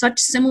really have such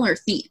similar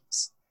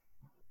themes.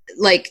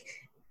 Like,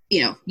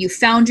 you know,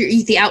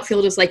 the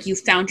Outfield is like, you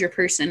found your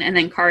person, and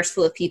then Cars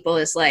Full of People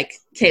is like,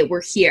 okay,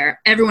 we're here.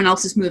 Everyone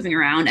else is moving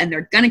around, and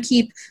they're going to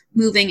keep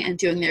moving and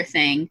doing their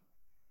thing,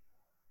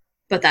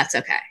 but that's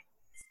okay.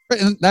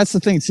 And that's the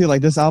thing too.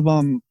 Like this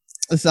album,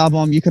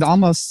 you could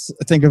almost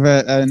think of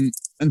it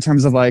in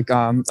terms of like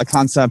a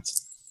concept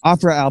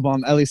opera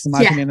album, at least in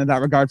my opinion, in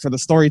that regard, for the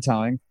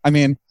storytelling. I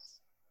mean,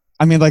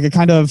 like it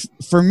kind of,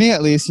 for me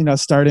at least, you know,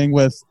 starting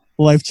with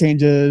life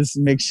changes,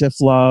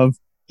 makeshift love,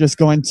 just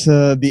going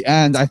to the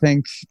end. I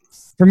think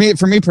for me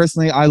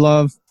personally, I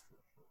love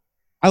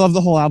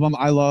the whole album.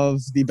 I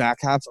love the back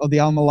half of the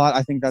album a lot.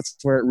 I think that's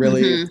where it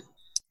really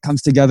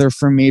comes together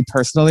for me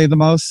personally the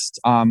most.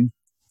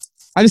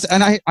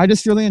 I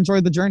just really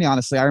enjoyed the journey,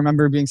 honestly. I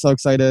remember being so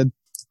excited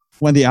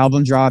when the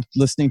album dropped,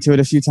 listening to it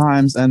a few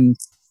times, and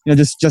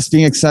just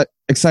being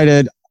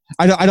excited.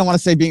 I don't want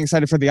to say being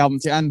excited for the album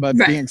to end, but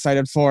being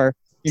excited for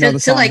the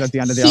songs like at the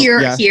end of the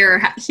album.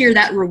 Hear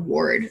that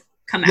reward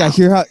come out.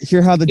 Yeah,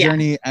 hear how the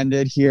journey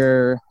ended.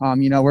 Hear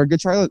where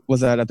Good Charlotte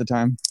was at the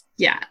time.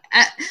 Yeah.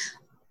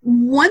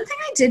 One thing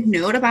I did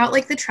note about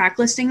like the track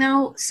listing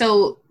though,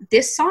 so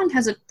this song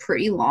has a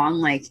pretty long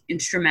like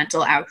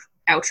instrumental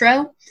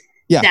outro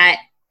that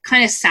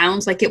kind of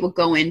sounds like it would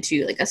go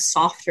into like a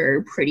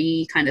softer,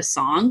 pretty kind of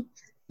song,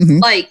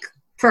 like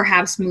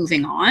perhaps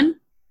Moving On.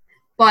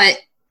 But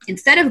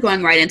instead of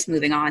going right into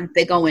Moving On,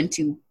 they go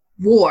into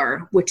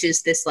War, which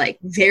is this like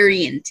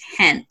very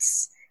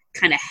intense,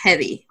 kind of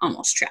heavy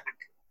almost track.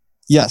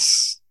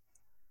 Yes.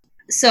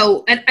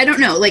 So I don't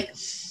know, like,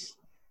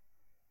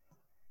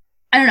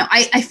 I don't know.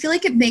 I feel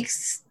like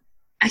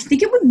I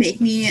think it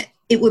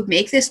would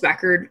make this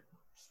record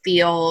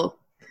feel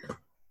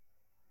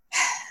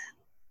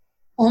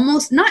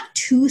almost not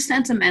too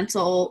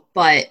sentimental,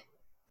 but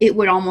it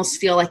would almost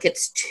feel like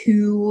it's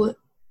too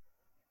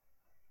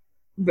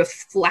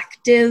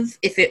reflective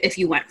if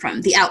you went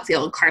from The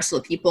Outfield, Cars Full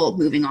of People,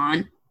 Moving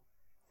On,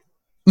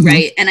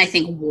 right? And I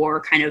think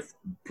War kind of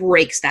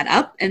breaks that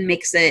up and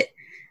makes it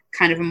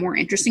kind of a more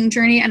interesting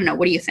journey. I don't know.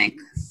 What do you think?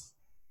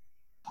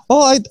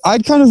 Well,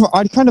 I'd kind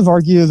of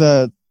argue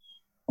that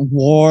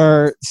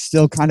War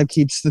still kind of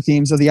keeps the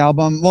themes of the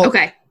album. Well,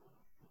 okay.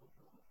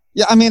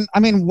 Yeah, I mean,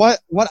 what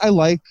I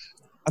like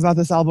about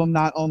this album,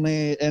 not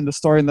only in the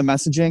story and the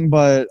messaging,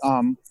 but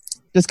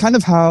just kind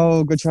of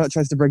how Good Charlotte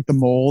tries to break the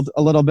mold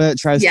a little bit,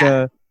 tries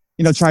to,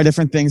 try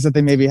different things that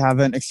they maybe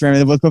haven't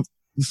experimented with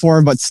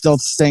before, but still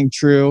staying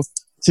true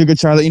to Good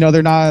Charlotte.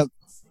 They're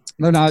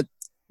not,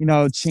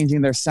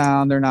 changing their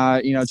sound. They're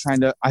not,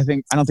 trying to, I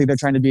don't think they're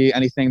trying to be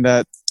anything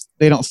that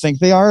they don't think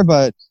they are,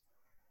 but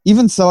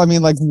even so, I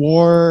mean, like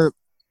War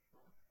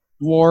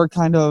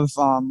kind of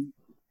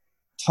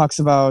talks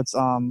about,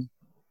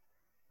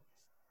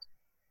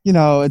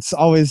 it's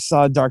always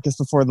darkest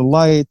before the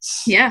light.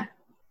 Yeah.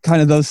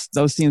 Kind of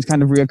those themes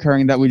kind of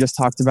reoccurring that we just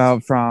talked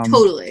about from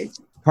totally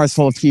Cars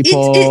Full of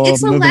People,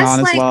 it's Moving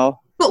On like, as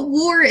well. But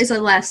War is a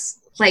less,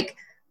 like,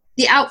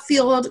 The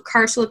Outfield,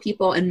 Cars Full of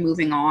People, and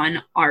Moving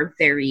On are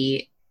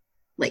very,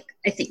 like,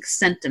 I think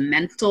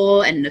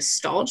sentimental and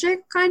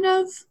nostalgic, kind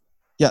of.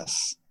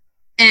 Yes.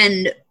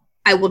 And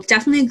I will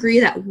definitely agree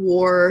that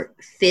War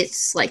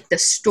fits, like, the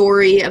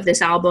story of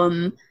this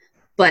album,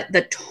 but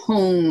the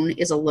tone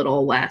is a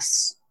little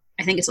less,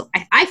 I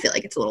feel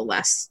like it's a little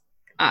less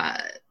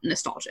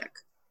nostalgic.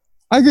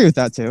 I agree with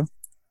that too.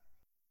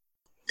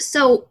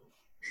 So,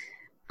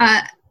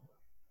 I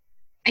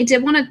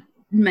did want to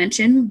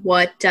mention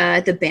what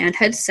the band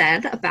had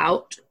said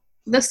about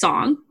the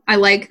song. I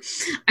like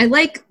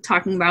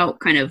talking about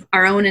kind of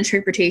our own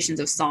interpretations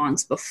of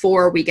songs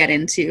before we get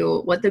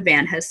into what the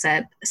band has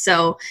said.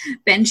 So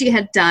Benji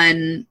had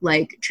done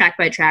like track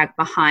by track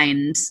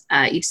behind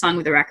each song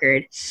of the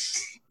record,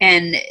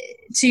 and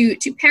to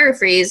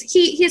paraphrase,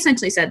 he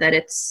essentially said that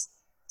it's,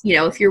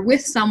 if you're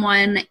with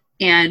someone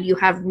and you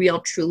have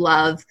real true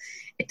love,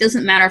 it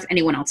doesn't matter if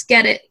anyone else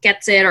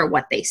gets it or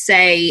what they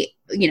say.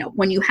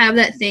 When you have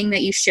that thing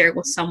that you share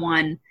with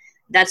someone,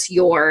 that's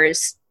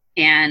yours,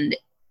 and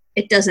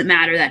it doesn't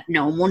matter that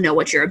no one will know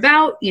what you're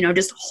about.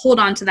 Just hold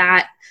on to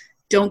that.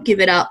 Don't give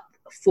it up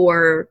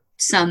for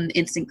some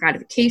instant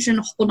gratification.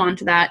 Hold on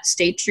to that.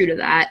 Stay true to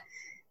that.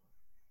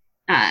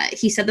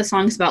 He said the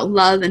song's about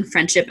love and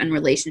friendship and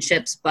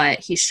relationships, but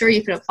he's sure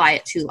you could apply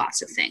it to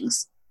lots of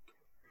things.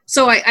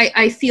 So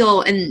I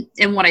feel, and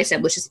what I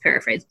said was just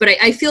paraphrased, but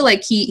I feel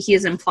like he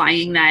is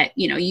implying that,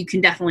 you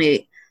can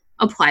definitely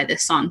apply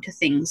this song to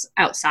things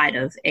outside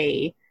of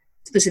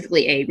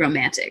specifically a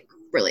romantic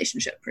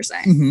relationship per se.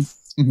 Mm-hmm.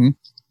 Mm-hmm.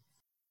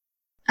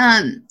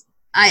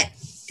 I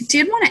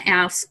did want to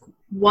ask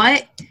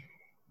what,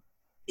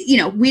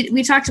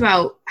 we talked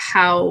about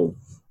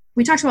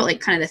like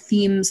kind of the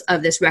themes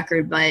of this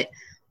record, but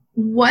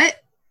what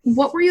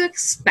were you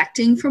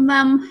expecting from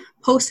them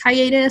post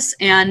hiatus,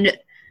 and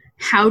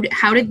how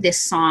did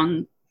this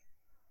song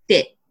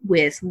fit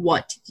with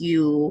what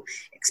you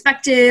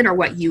expected or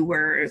what you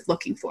were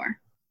looking for?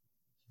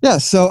 Yeah,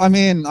 so I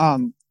mean,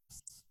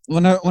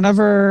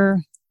 whenever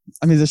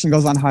a musician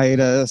goes on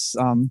hiatus,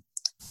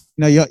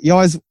 you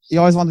always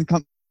want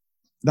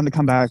them to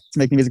come back to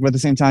make music, but at the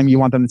same time, you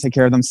want them to take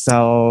care of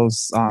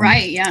themselves.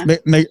 Right. Yeah.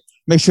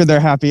 Make sure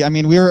they're happy. I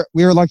mean, we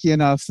were lucky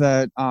enough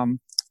that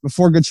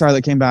before Good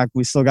Charlotte came back,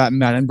 we still got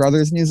Madden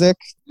Brothers music.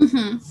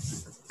 Mm-hmm.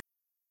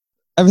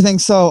 Everything.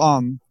 So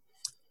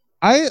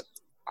I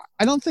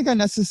don't think I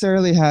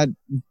necessarily had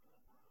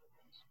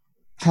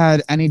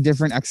any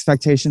different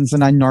expectations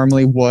than I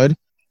normally would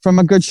from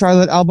a Good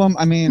Charlotte album.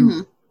 I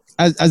mean,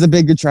 as a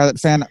big Good Charlotte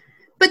fan,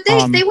 but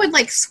they would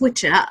like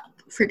switch it up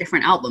for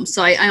different albums.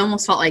 So I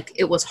almost felt like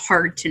it was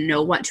hard to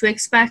know what to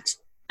expect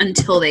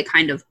until they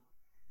kind of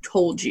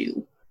told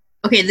you,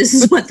 okay, this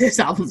is what this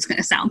album's going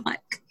to sound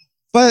like.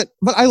 But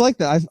I like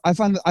that. I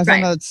find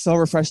Right. that so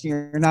refreshing.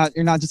 You're not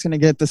just gonna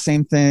get the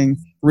same thing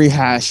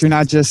rehashed. You're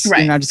not just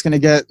gonna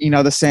get,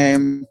 the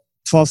same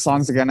 12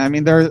 songs again. I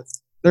mean, there's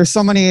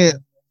so many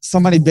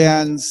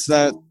bands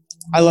that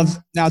I love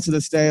now to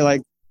this day.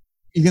 Like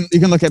you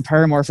can look at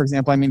Paramore, for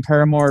example. I mean,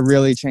 Paramore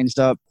really changed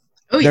up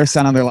their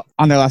sound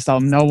on their last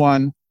album. No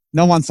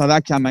one saw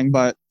that coming,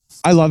 but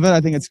I love it. I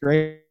think it's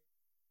great.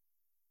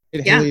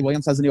 Yeah. Haley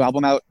Williams has a new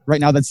album out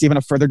right now that's even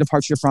a further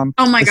departure from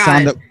the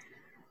sound that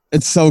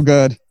it's so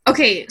good.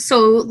 Okay, so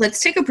let's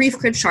take a brief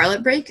Good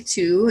Charlotte break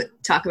to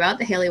talk about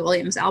the Haley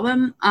Williams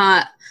album.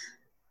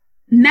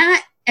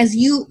 Matt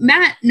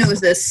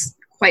knows this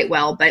quite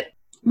well, but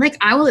like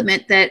I will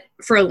admit that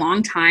for a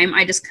long time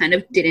I just kind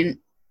of didn't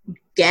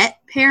get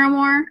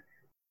Paramore.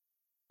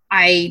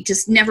 I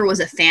just never was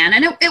a fan,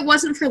 and it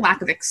wasn't for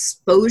lack of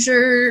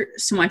exposure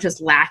so much as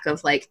lack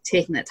of like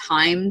taking the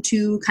time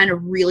to kind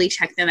of really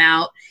check them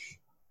out.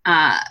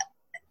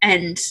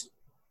 And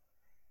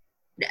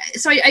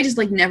so I just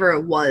like never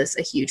was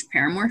a huge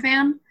Paramore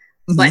fan,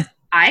 but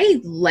I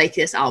like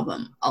this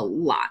album a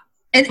lot.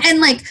 And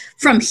like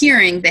from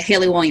hearing the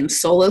Haley Williams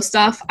solo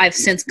stuff, I've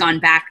since gone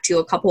back to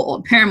a couple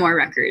old Paramore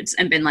records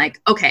and been like,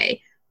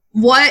 okay,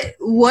 what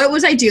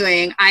was I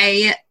doing?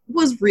 I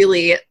was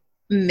really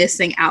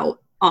missing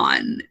out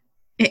on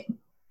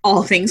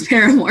all things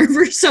Paramore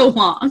for so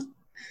long.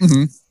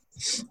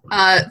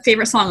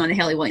 Favorite song on the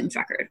Haley Williams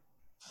record?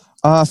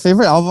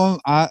 Favorite album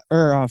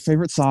or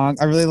favorite song?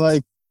 I really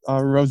like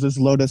Roses,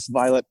 Lotus,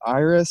 Violet,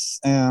 Iris,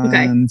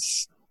 and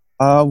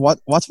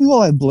Watch Me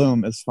While I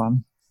Bloom is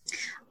fun.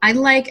 I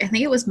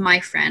think it was My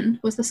Friend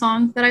was the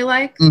song that I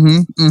like.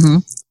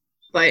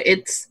 But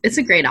it's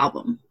a great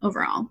album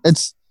overall.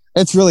 It's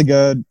really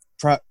good.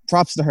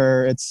 Props to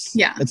her. It's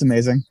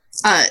amazing.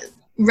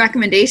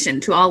 Recommendation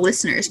to all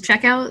listeners: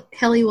 check out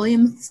Haley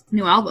Williams'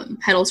 new album,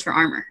 Petals for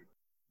Armor.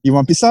 You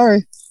won't be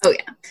sorry. Oh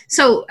yeah.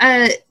 So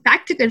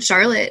back to Good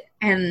Charlotte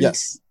and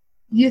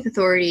Youth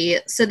Authority.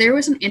 So there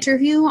was an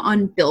interview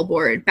on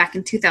Billboard back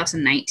in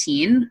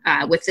 2019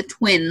 with the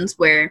twins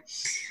where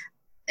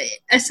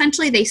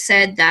essentially they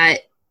said that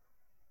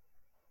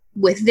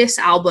with this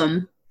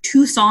album,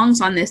 2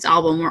 songs on this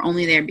album were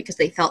only there because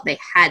they felt they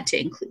had to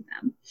include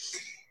them.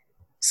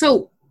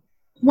 So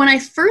when I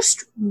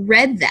first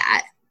read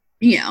that,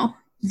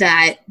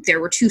 that there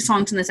were 2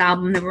 songs on this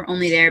album that were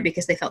only there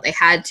because they felt they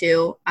had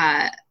to,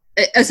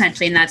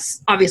 essentially, and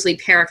that's obviously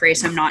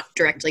paraphrased, I'm not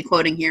directly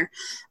quoting here.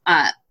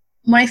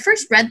 When I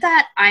first read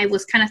that, I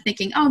was kind of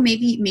thinking, oh,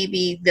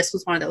 maybe this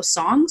was one of those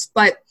songs,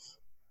 but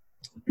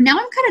now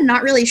I'm kind of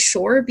not really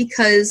sure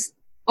because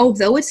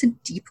although it's a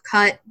deep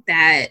cut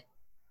that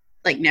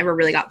like never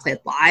really got played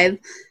live,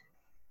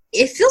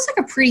 it feels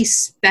like a pretty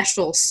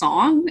special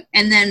song.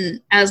 And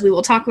then as we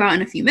will talk about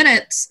in a few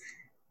minutes,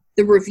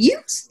 the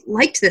reviews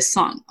liked this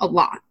song a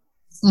lot.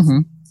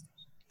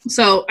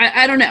 So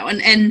I don't know.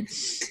 And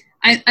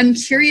I'm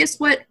curious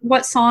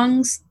what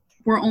songs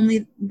were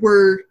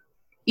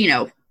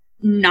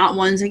not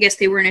ones I guess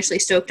they were initially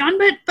stoked on,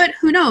 but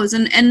who knows?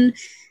 And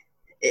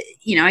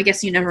I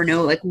guess you never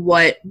know like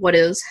what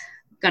is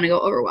gonna go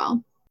over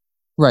well.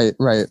 Right.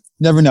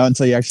 Never know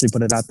until you actually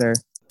put it out there.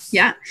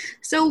 Yeah.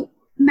 So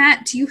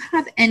Matt, do you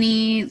have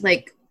any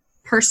like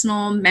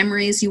personal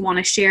memories you want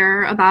to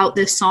share about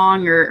this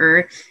song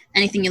or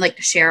anything you'd like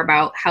to share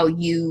about how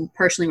you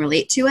personally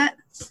relate to it?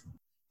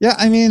 Yeah,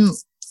 I mean,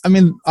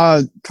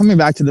 coming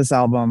back to this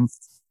album,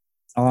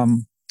 I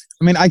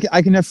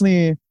can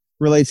definitely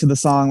relate to the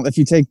song if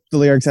you take the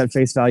lyrics at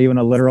face value in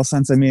a literal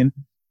sense. I mean,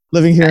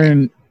 living here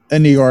in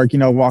New York,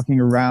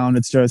 walking around,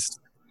 it's just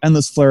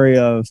endless flurry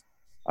of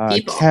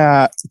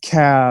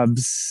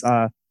cabs,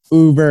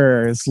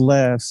 Ubers,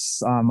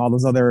 Lyfts, all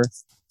those other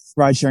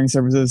ride-sharing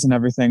services and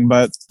everything.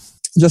 But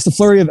just a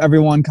flurry of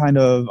everyone kind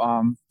of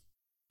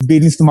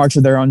beating to the march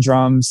of their own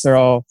drums. They're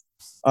all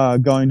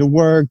going to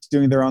work,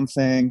 doing their own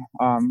thing,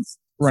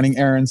 running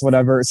errands,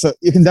 whatever. So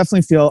you can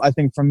definitely feel, I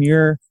think, from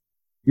your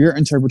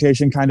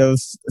interpretation, kind of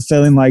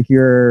feeling like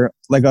you're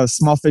like a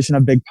small fish in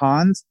a big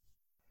pond.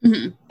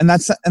 In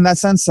that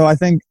sense. So I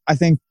think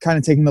kind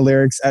of taking the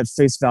lyrics at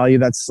face value,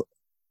 that's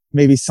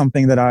maybe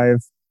something that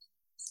I've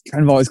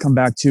kind of always come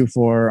back to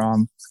for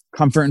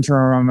comfort and to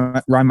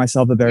remind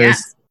myself that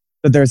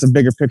there's a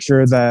bigger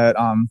picture that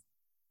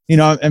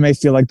it may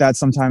feel like that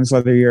sometimes,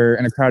 whether you're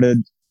in a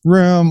crowded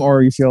room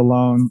or you feel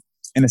alone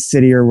in a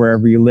city or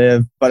wherever you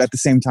live. But at the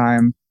same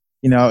time,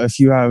 if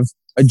you have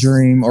a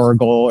dream or a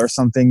goal or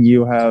something,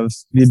 you have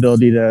the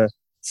ability to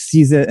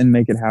seize it and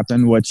make it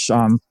happen, which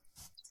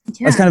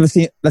that's kind of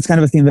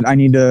a theme that I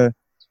need to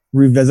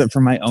revisit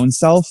for my own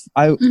self,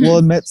 I will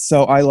admit.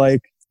 So I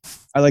like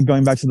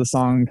going back to the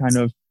song and kind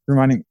of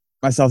reminding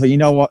myself that you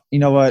know what,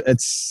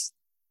 it's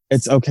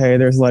okay,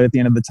 there's light at the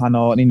end of the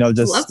tunnel, and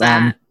just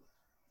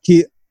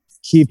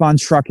keep on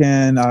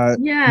trucking,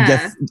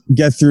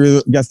 get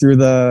through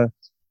the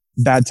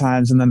bad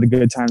times, and then the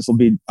good times will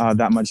be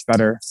that much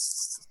better.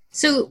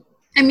 So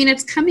I mean,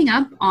 it's coming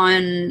up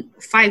on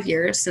 5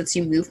 years since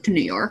you moved to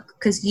New York,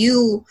 because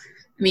you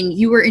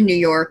were in New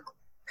York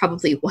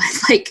probably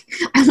like,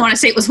 I want to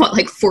say it was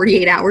like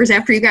 48 hours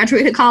after you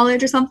graduated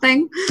college or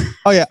something.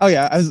 Oh yeah.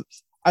 I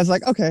was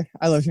like, okay,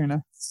 I live here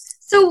now.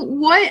 So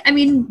why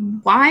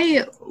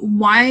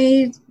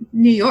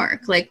New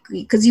York? Like,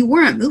 because you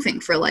weren't moving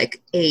for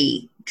like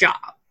a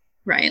job,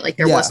 right? Like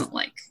there wasn't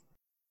like.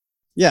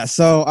 Yeah.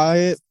 So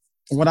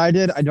what I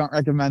did, I don't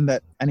recommend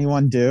that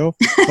anyone do,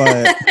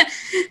 but,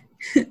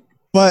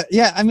 but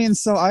yeah, I mean,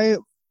 so I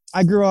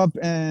grew up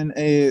in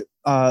a,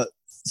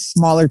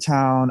 smaller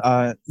town,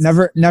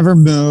 never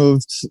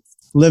moved,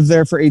 lived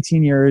there for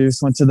 18 years,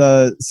 went to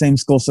the same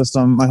school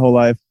system my whole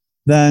life.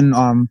 Then,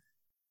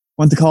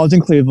 went to college in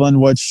Cleveland,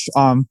 which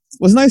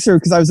was nicer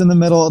because I was in the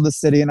middle of the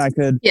city and I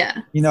could,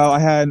 I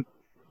had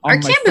our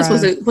campus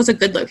was a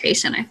good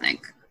location, I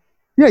think.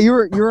 Yeah, you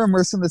were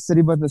immersed in the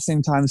city, but at the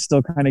same time,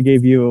 still kind of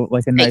gave you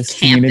like a nice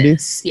community.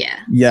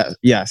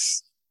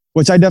 Yes,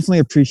 which I definitely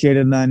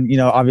appreciated. And then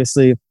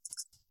obviously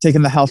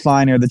taking the Health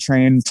Line or the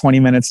train, 20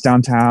 minutes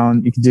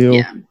downtown, you could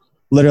do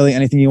literally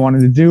anything you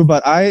wanted to do.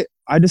 But I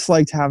just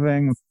liked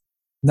having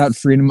that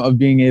freedom of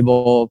being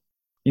able,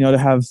 to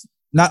have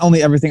not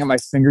only everything at my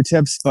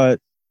fingertips, but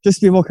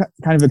just be able to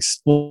kind of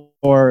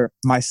explore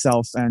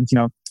myself and,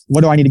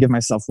 what do I need to give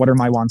myself? What are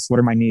my wants? What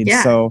are my needs?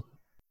 Yeah. So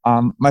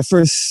my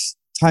first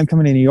time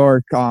coming to New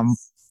York, I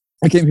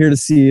came here to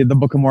see the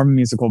Book of Mormon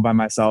musical by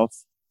myself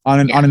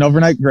on an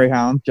overnight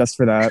Greyhound just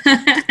for that.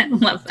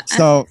 Love that.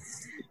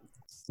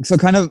 So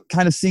kind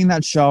of seeing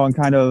that show and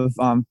kind of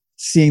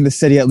seeing the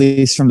city, at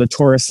least from the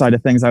tourist side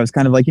of things, I was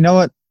kind of like, you know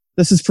what,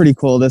 this is pretty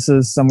cool. This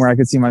is somewhere I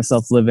could see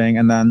myself living.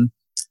 And then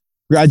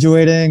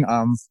graduating,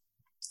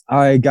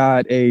 I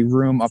got a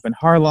room up in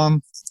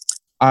Harlem.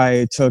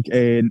 I took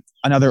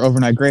another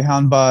overnight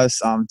Greyhound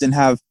bus. Didn't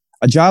have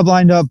a job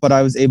lined up, but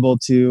I was able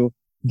to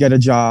get a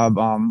job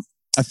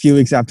a few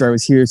weeks after I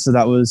was here. So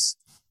that was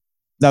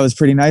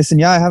pretty nice. And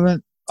yeah, I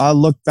haven't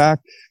looked back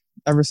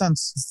ever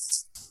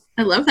since.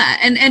 I love that.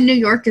 And New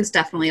York is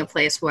definitely a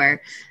place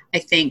where I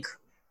think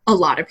a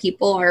lot of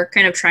people are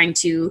kind of trying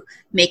to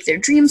make their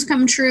dreams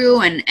come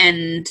true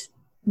and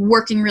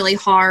working really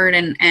hard,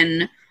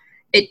 and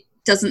it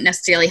doesn't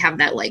necessarily have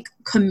that like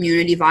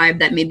community vibe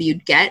that maybe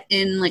you'd get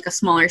in like a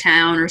smaller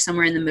town or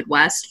somewhere in the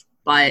Midwest.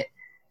 But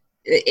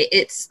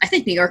I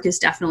think New York is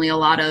definitely a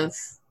lot of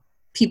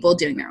people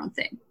doing their own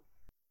thing.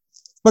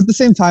 But at the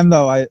same time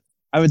though, I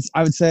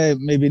would say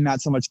maybe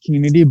not so much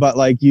community, but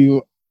like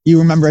you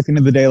remember at the end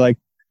of the day, like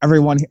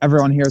everyone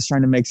here is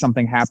trying to make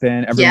something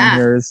happen. Everyone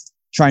here is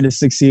trying to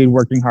succeed,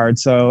 working hard.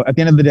 So at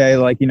the end of the day,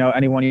 like,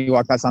 anyone you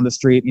walk past on the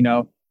street,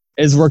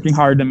 is working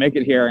hard to make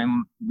it here.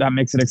 And that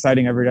makes it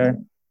exciting every day.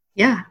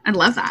 Yeah, I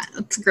love that.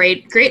 That's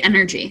great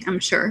energy, I'm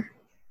sure.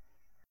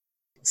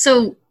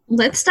 So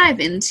let's dive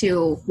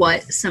into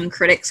what some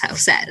critics have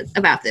said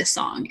about this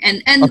song.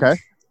 And okay.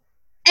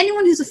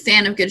 Anyone who's a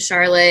fan of Good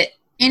Charlotte,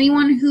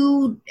 anyone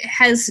who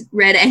has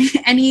read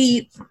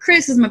any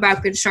criticism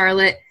about Good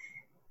Charlotte,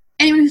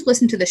 anyone who's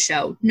listened to the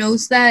show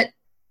knows that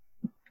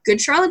Good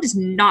Charlotte is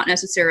not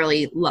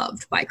necessarily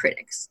loved by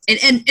critics.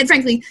 And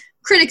frankly,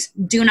 critics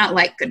do not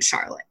like Good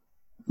Charlotte.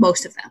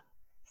 Most of them.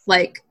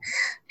 Like,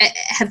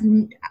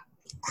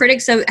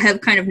 critics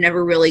have kind of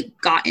never really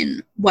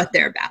gotten what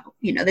they're about.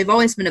 They've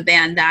always been a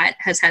band that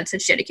has had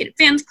such dedicated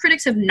fans.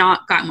 Critics have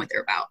not gotten what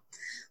they're about.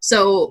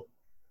 So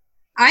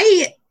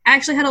I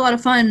actually had a lot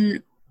of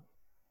fun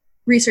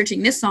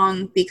researching this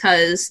song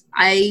because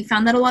I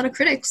found that a lot of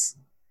critics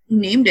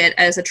named it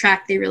as a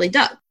track they really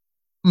dug.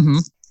 Mm-hmm.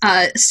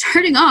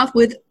 Starting off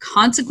with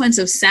Consequence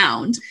of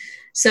Sound.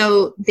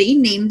 So they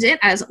named it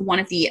as one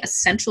of the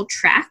essential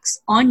tracks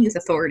on Youth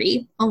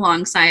Authority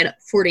alongside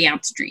 40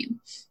 Ounce Dream.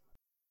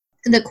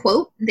 The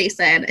quote, they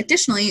said,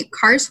 additionally,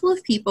 Cars Full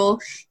of People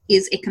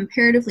is a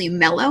comparatively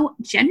mellow,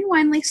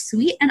 genuinely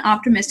sweet and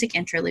optimistic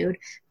interlude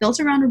built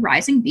around a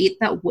rising beat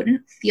that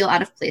wouldn't feel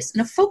out of place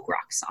in a folk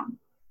rock song.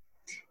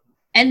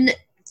 And,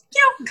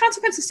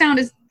 Consequence of Sound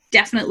is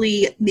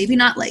definitely maybe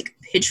not like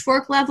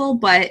Pitchfork level,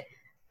 but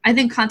I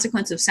think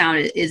Consequence of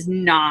Sound is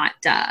not,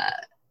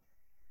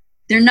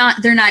 they're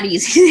not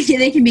easy.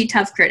 They can be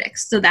tough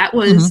critics. So that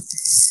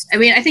was,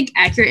 I think,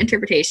 accurate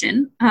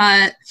interpretation.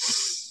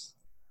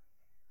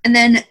 And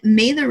then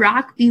May the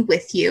Rock Be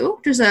With You,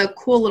 which is a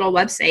cool little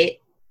website,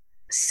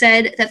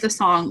 said that the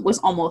song was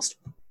almost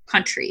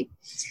country.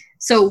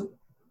 So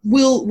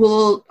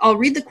I'll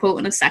read the quote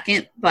in a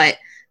second, but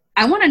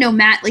I want to know,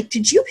 Matt, like,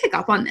 did you pick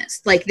up on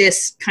this? Like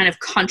this kind of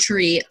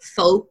country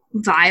folk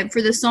vibe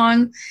for the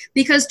song?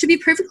 Because to be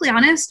perfectly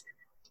honest,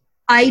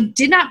 I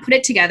did not put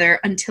it together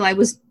until I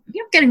was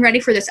getting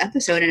ready for this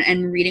episode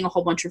and reading a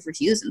whole bunch of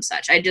reviews and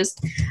such. I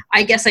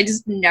guess I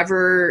just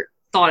never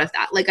thought of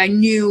that. Like I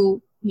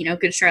knew,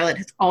 Good Charlotte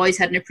has always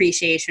had an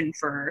appreciation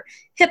for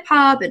hip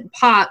hop and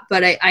pop,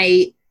 but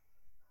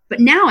but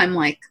now I'm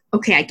like,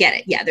 okay, I get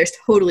it. Yeah, there's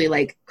totally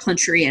like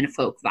country and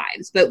folk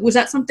vibes. But was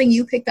that something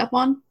you picked up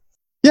on?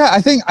 Yeah,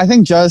 I think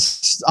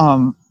just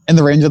in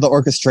the range of the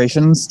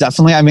orchestrations,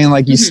 definitely. I mean,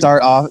 like you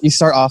start off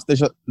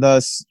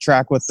the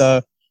track with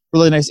the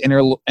really nice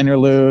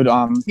interlude,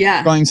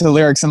 going to the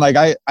lyrics, and like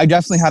I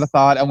definitely had a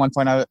thought at one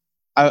point.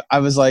 I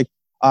was like,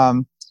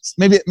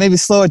 maybe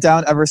slow it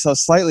down ever so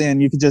slightly,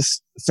 and you could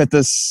just fit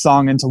this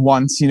song into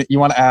once. You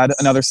want to add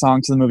another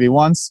song to the movie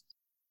once,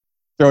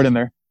 throw it in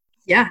there.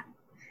 Yeah.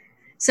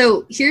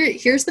 So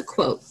here's the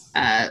quote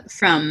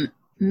from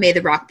May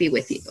the Rock Be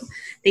With You.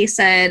 They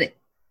said,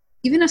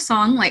 even a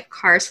song like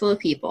Cars Full of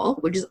People,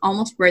 which is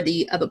almost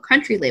worthy of a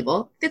country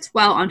label, fits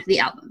well onto the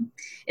album.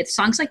 It's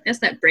songs like this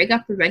that break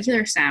up the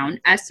regular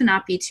sound as to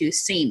not be too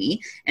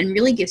samey and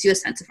really gives you a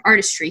sense of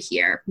artistry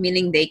here,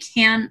 meaning they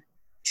can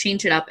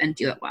change it up and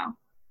do it well.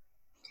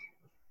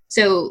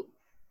 So,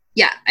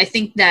 yeah, I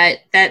think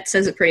that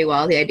says it pretty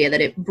well, the idea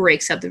that it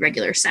breaks up the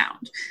regular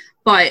sound.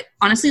 But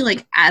honestly,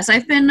 like, as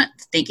I've been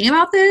thinking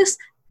about this,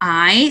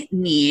 I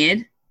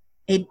need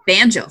a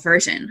banjo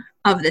version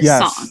of this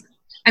song.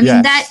 I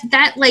mean,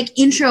 that like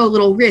intro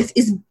little riff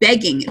is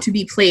begging to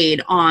be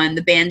played on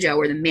the banjo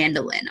or the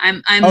mandolin.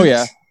 Oh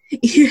yeah.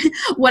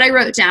 What I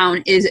wrote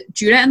down is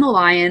Judah and the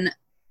Lion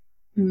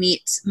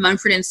meets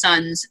Mumford and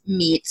Sons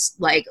meets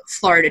like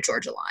Florida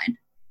Georgia Line.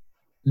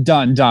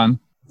 Done.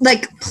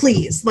 Like,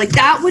 please, like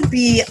that would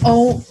be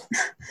oh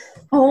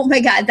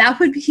my God,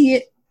 that would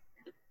be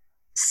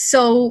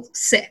so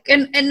sick.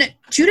 And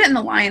Judah and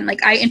the Lion,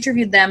 like I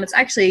interviewed them. It's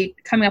actually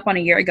coming up on a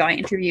year ago. I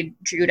interviewed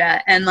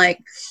Judah, and like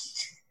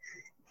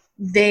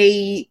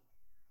they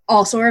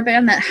also are a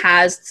band that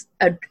has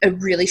a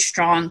really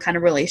strong kind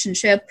of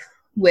relationship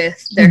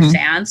with their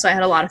fans. So I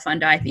had a lot of fun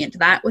diving into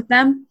that with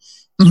them.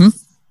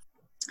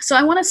 So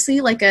I want to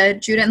see like a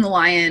Judah and the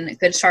Lion,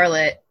 Good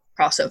Charlotte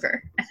crossover.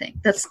 I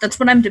think that's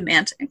what I'm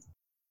demanding.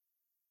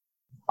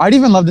 I'd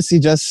even love to see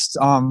just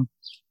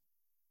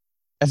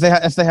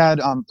if they had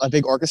a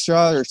big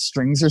orchestra or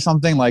strings or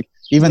something, like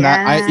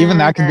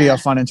that could be a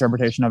fun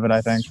interpretation of it,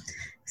 I think.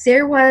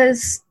 There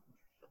was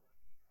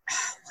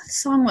what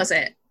song was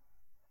it?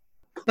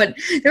 But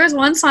there was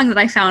one song that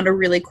I found a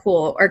really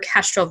cool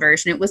orchestral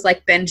version. It was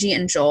like Benji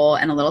and Joel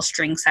and a little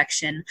string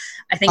section.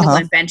 I think it was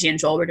like Benji and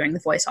Joel were doing The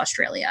Voice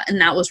Australia, and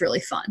that was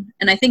really fun.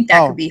 And I think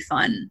that could be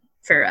fun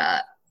for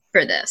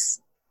this.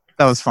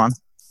 That was fun.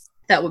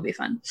 That would be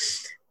fun.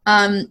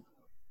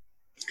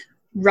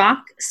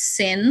 Rock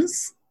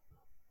Sins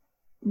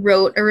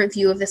wrote a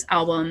review of this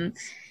album.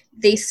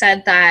 They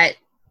said that,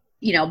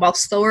 you know, while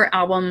slower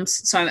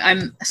albums, so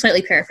I'm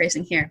slightly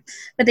paraphrasing here,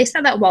 but they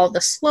said that while the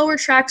slower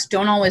tracks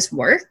don't always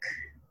work,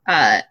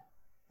 the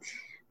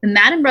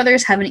Madden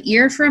Brothers have an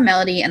ear for a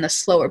melody, and the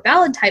slower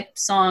ballad type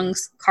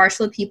songs, Cars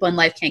Full of People and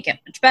Life Can't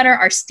Get Much Better,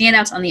 are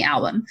standouts on the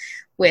album,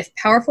 with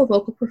powerful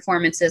vocal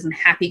performances and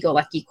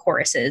happy-go-lucky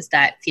choruses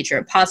that feature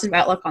a positive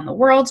outlook on the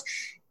world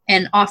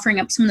and offering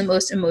up some of the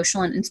most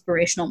emotional and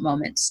inspirational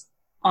moments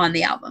on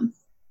the album.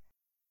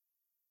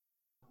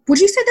 Would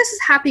you say this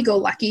is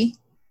happy-go-lucky?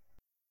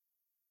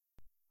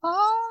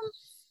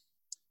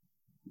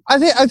 I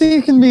think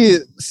it can be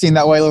seen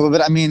that way a little bit.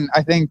 I mean,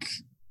 I think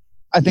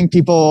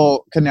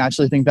people can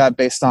naturally think that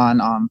based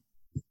on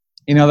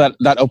you know,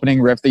 that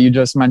opening riff that you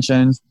just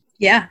mentioned.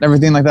 Yeah.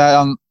 Everything like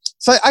that.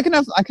 So I can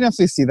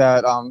definitely see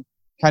that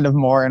kind of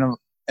more in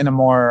a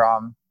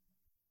more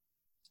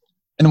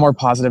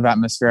positive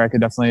atmosphere. I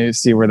could definitely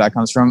see where that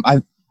comes from.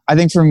 I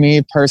think for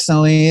me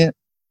personally,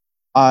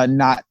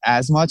 not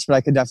as much, but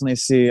I could definitely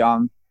see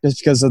just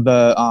because of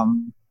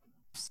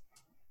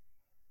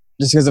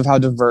how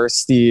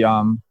diverse the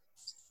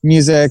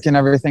music and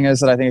everything is,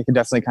 that I think it could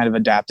definitely kind of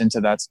adapt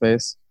into that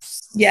space.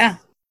 Yeah.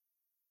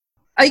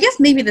 I guess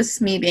maybe this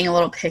is me being a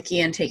little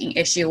picky and taking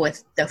issue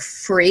with the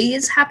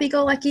phrase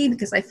happy-go-lucky,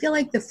 because I feel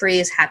like the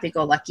phrase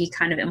happy-go-lucky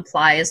kind of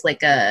implies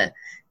like a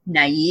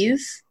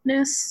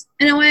naiveness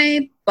in a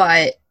way,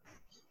 but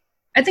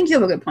I think you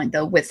have a good point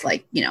though with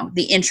like, you know,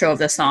 the intro of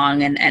the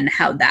song and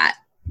how that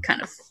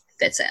kind of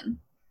fits in.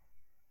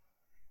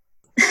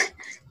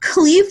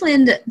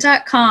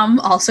 Cleveland.com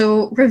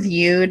also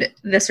reviewed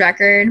this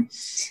record.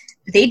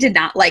 They did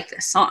not like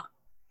this song.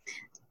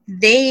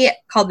 They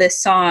called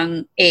this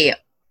song a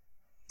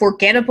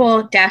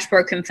forgettable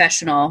dashboard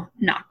confessional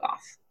knockoff.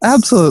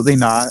 Absolutely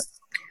not.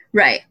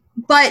 Right.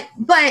 But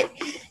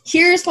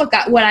here's what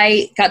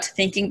I got to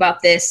thinking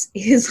about this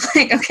is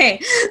like, okay,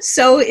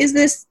 so is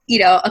this, you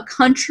know, a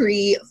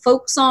country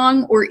folk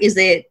song, or is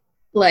it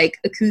like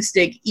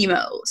acoustic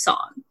emo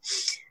song?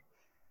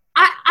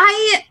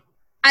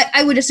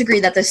 I would disagree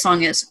that this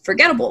song is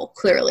forgettable,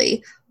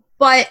 clearly,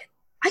 but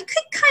I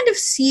could kind of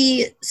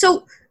see,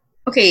 so,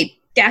 okay,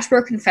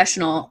 Dashboard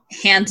Confessional,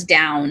 hands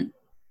down,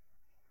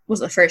 was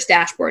the first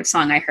Dashboard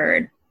song I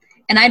heard.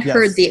 And I'd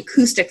heard the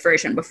acoustic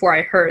version before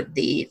I heard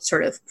the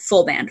sort of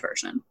full band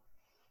version.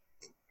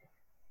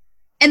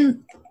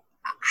 And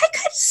I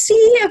could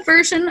see a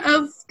version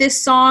of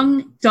this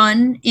song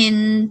done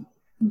in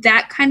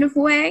that kind of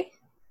way.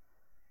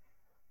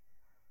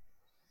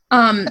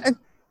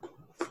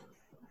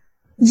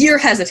 You're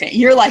hesitant.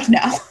 You're like, no.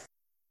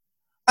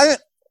 I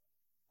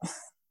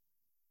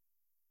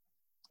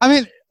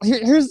mean,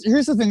 here's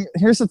the thing.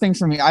 Here's the thing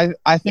for me. I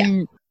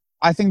think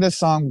this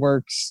song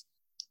works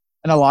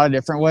in a lot of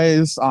different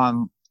ways.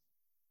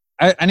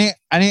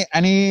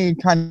 Any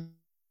kind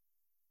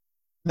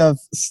of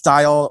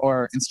style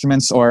or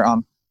instruments or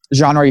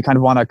genre you kind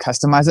of want to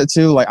customize it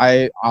to. Like,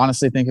 I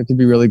honestly think it could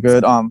be really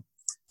good.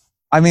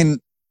 I mean,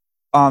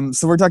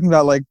 so we're talking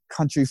about like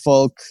country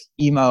folk,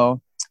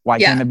 emo. Why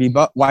can't it be?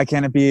 Why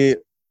can't it be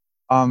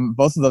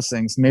both of those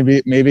things?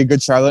 Maybe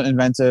Good Charlotte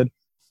invented,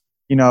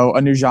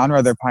 a new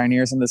genre. They're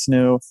pioneers in this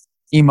new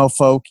emo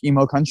folk,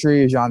 emo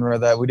country genre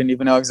that we didn't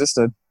even know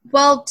existed.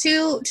 Well,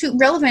 too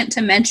relevant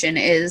to mention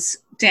is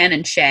Dan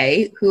and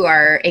Shay, who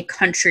are a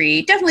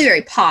country, definitely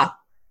very pop,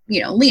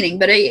 leaning,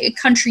 but a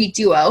country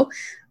duo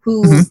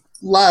who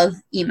love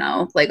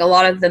emo. Like, a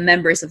lot of the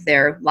members of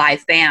their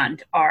live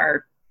band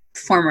are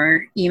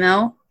former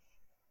emo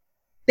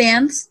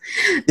bands.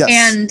 Yes.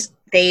 And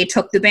they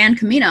took the band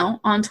Camino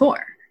on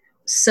tour.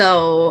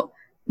 So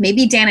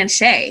maybe Dan and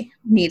Shay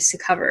needs to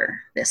cover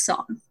this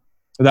song.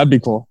 That'd be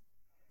cool.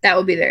 That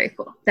would be very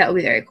cool.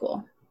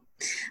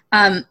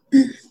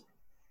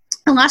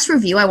 The last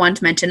review I wanted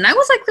to mention, and I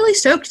was like really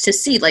stoked to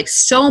see like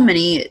so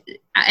many,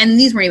 and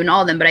these weren't even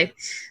all of them, but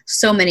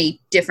so many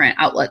different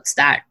outlets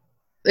that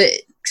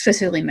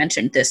specifically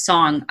mentioned this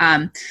song.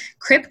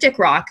 Cryptic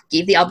Rock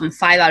gave the album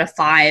 5 out of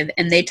 5,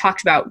 and they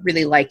talked about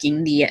really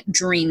liking the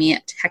dreamy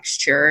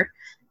texture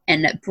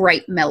and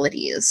bright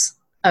melodies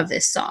of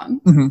this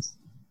song. Mm-hmm.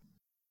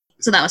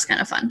 So that was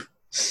kind of fun.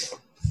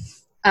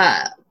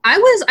 I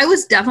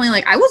was definitely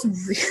like, I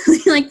was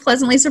really like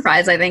pleasantly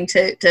surprised, I think,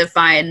 to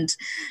find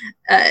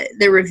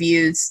the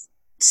reviews,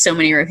 so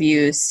many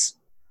reviews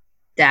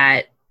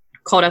that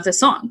called out this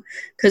song.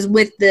 Because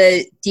with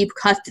the deep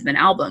cuts of an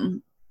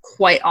album,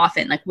 quite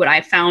often, like what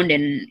I found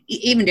in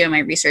even doing my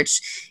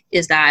research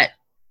is that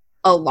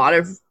a lot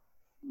of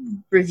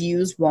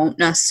reviews won't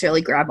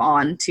necessarily grab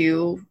on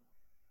to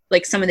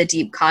like some of the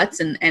deep cuts,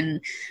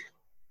 and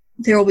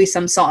there will be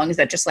some songs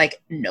that just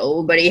like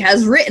nobody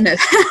has written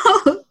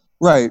about.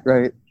 Right.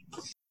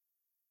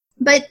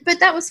 But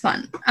that was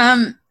fun.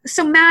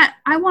 So Matt,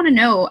 I want to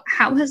know,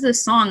 how has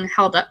this song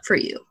held up for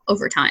you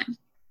over time?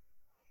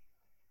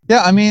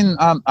 Yeah, I mean,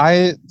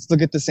 I still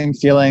get the same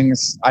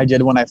feelings I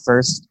did when I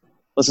first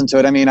listened to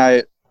it. I mean,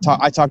 I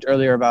talked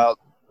earlier about,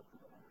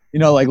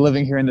 like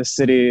living here in the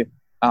city,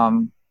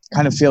 kind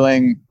of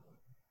feeling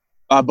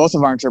both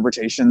of our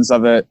interpretations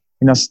of it.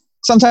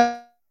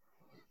 Sometimes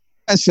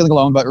feeling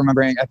alone, but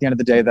remembering at the end of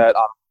the day that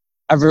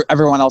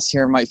everyone else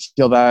here might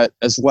feel that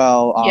as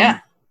well.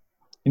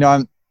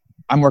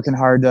 I'm working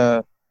hard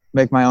to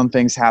make my own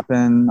things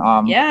happen.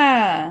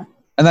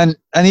 And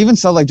even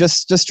so, like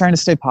just trying to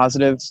stay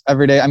positive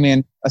every day. I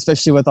mean,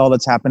 especially with all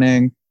that's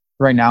happening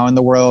right now in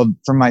the world,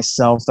 for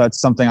myself, that's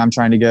something I'm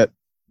trying to get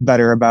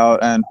better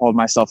about and hold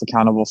myself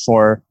accountable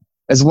for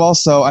as well.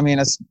 So, I mean,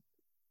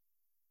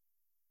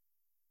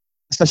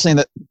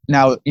 especially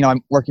now,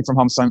 I'm working from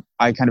home, so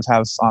I kind of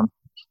have some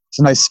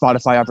nice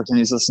Spotify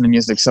opportunities to listen to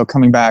music. So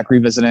coming back,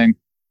 revisiting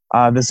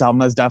this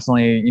album has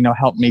definitely,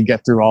 helped me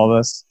get through all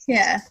this.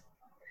 Yeah.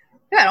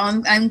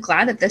 I'm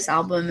glad that this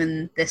album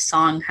and this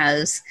song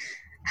has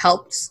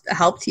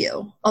helped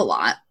you a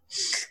lot.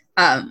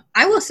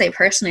 I will say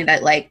personally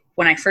that like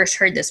when I first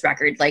heard this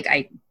record, like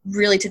I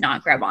really did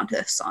not grab onto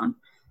this song.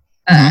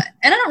 And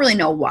I don't really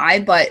know why,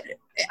 but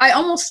I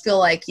almost feel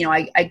like,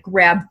 I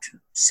grabbed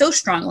so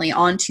strongly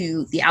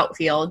onto The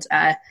Outfield.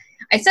 I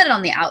said it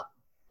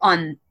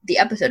on the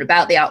episode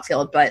about The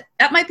Outfield, but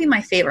that might be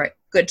my favorite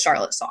Good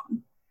Charlotte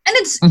song. And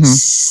it's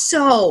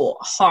so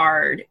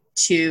hard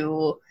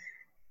to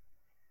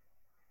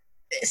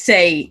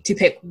say to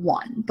pick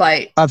one,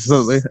 but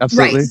absolutely.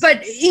 Right.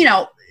 But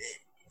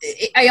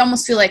I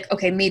almost feel like,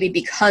 okay, maybe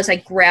because I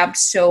grabbed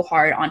so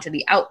hard onto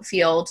The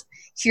Outfield,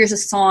 here's a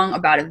song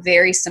about a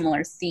very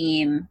similar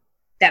theme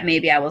that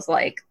maybe I was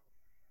like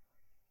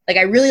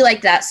I really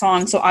liked that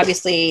song. So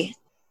obviously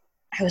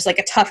I was like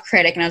a tough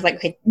critic, and I was like,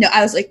 okay, no,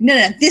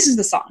 this is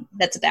the song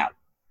that's about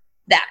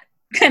that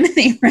kind of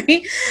thing.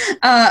 Right.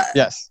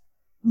 Yes.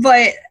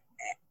 But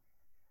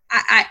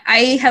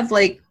I have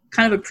like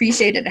kind of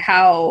appreciated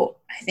how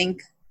I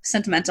think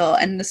sentimental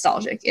and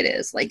nostalgic it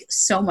is, like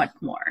so much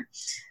more,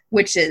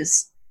 which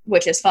is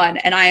fun.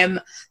 And I am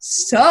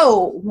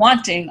so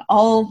wanting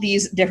all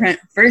these different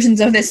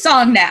versions of this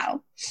song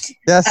now.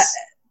 Yes.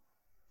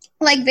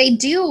 Like they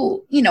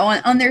do,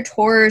 on their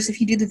tours, if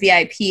you do the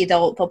VIP,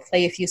 they'll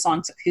play a few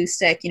songs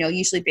acoustic,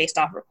 usually based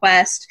off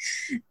request.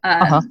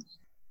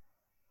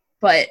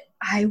 But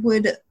I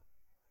would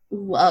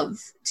love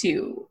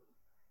to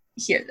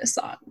hear this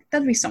song.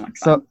 That'd be so much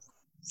fun.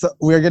 So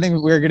we're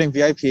getting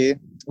VIP.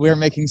 We're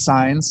making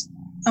signs.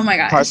 Oh my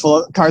gosh.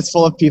 Cars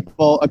full of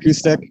people,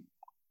 acoustic.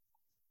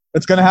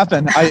 It's gonna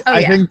happen.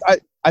 I think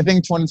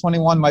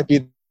 2021 might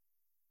be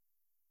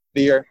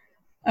the year.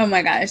 Oh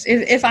my gosh.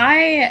 If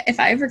I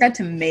ever got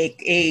to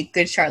make a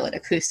Good Charlotte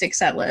acoustic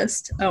set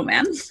list, oh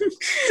man.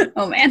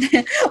 Oh man.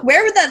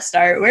 Where would that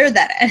start? Where would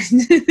that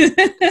end?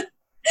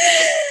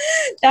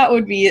 That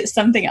would be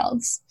something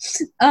else.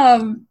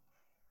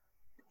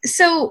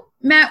 So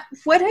Matt,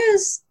 what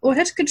has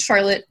Good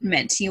Charlotte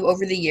meant to you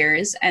over the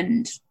years,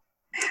 and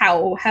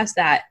how has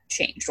that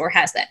changed, or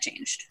has that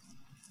changed?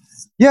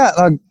 Yeah,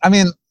 I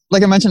mean,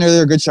 like I mentioned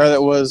earlier, Good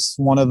Charlotte was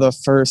one of the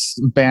first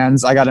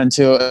bands I got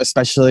into,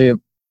 especially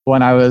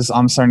when I was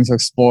starting to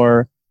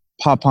explore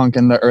pop punk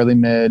in the early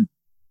mid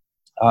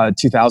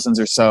 2000s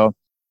or so.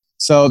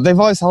 So they've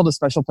always held a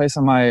special place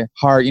in my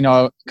heart,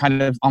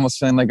 kind of almost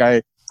feeling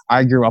like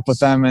I grew up with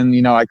them,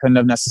 and, I couldn't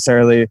have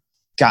necessarily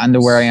gotten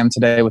to where I am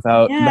today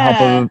without the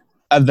help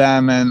of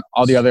them and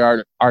all the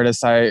other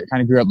artists I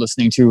kind of grew up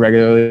listening to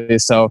regularly.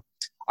 So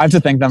I have to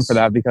thank them for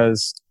that,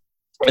 because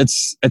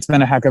it's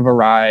been a heck of a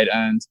ride,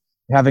 and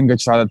having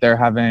Good Charlotte there,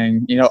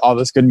 having, all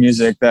this good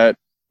music that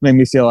made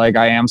me feel like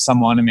I am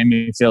someone, and made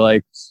me feel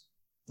like,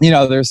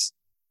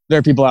 there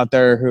are people out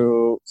there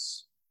who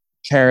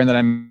care and that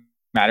I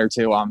matter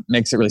to,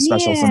 makes it really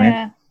special for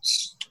me.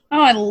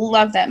 Oh, I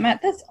love that,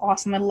 Matt. That's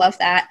awesome. I love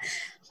that.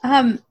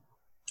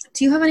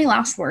 Do you have any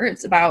last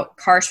words about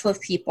Cars Full of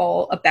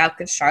People, about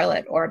Good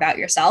Charlotte, or about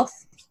yourself?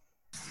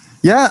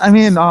 Yeah, I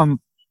mean,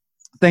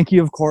 thank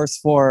you, of course,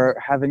 for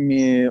having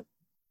me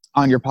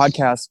on your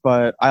podcast,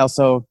 but I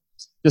also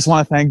just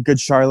want to thank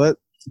Good Charlotte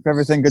for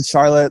everything. Good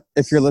Charlotte,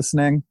 if you're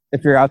listening,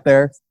 if you're out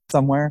there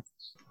somewhere,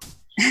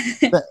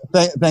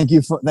 thank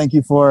you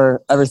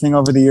for everything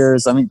over the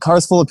years. I mean,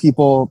 Cars Full of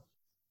People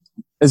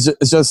is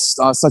just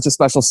such a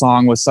special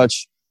song with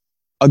such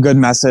a good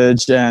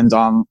message, and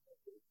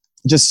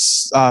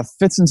just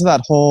fits into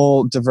that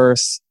whole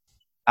diverse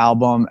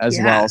album as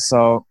well.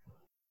 So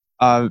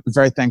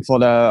very thankful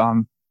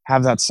to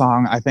have that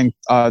song. I think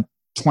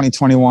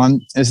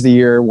 2021 is the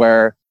year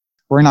where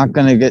we're not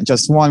going to get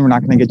just one, we're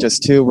not going to get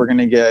just two, we're going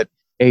to get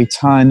a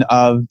ton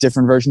of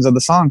different versions of the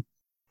song.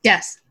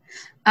 Yes.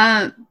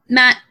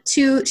 Matt,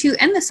 to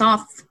end this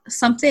off,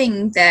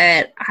 something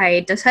that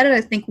I decided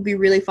I think would be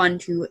really fun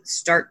to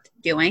start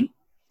doing.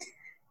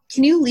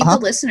 Can you leave the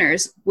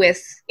listeners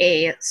with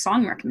a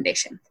song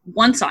recommendation?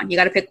 One song. You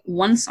got to pick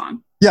one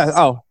song.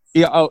 Yeah.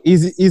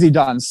 Easy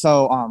done.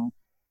 So,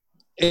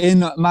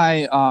 in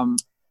my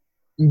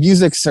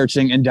music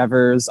searching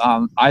endeavors,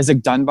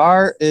 Isaac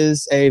Dunbar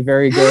is a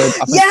very good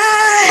up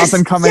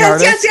and coming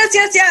artist.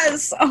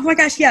 Yes. Oh my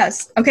gosh,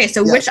 yes. Okay,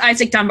 so which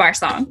Isaac Dunbar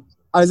song?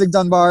 Isaac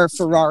Dunbar,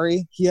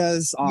 Ferrari. He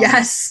has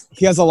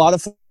he has a lot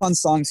of fun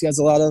songs. He has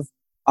a lot of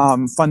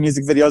fun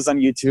music videos on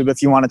YouTube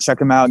if you want to check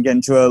him out and get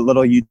into a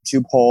little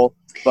YouTube hole.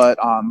 But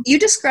you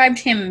described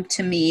him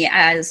to me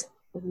as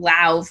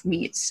Lauv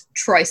meets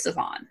Troye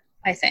Sivan,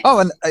 I think. Oh,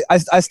 and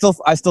I still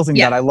think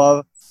that. I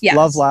love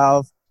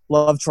Lauv,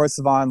 love Troye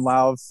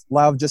Sivan.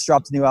 Lauv just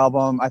dropped a new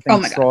album. I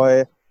think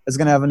Troye is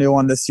going to have a new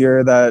one this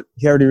year that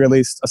he already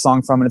released a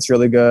song from, and it's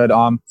really good.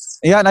 And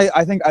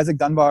I think Isaac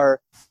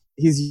Dunbar,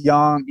 he's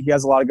young. He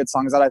has a lot of good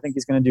songs out. I think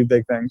he's going to do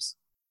big things.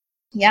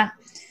 Yeah.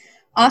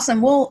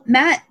 Awesome. Well,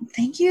 Matt,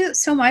 thank you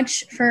so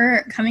much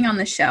for coming on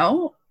the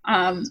show.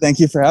 Thank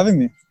you for having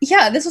me.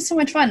 Yeah, this was so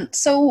much fun.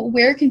 So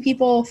where can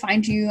people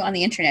find you on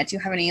the internet? Do you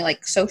have any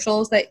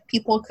socials that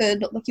people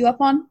could look you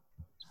up on?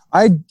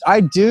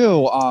 I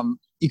do.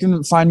 You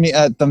can find me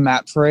at the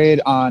Matt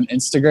Parade on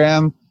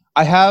Instagram.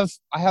 I have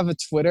a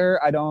Twitter.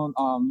 I don't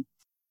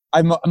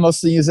I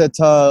mostly use it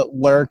to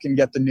lurk and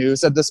get the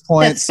news at this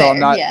point. That's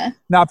fair, I'm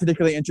not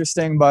particularly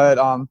interesting, but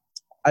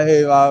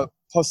I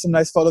post some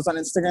nice photos on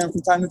Instagram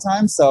from time to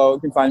time, so you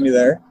can find me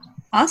there.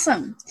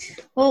 Awesome.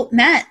 Well,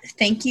 Matt,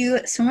 thank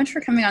you so much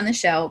for coming on the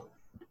show.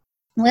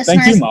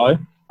 Listeners, thank you, Molly.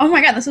 Oh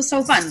my God, this was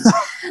so fun.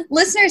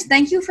 Listeners,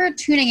 thank you for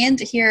tuning in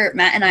to hear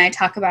Matt and I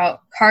talk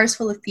about Cars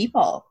Full of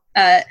People.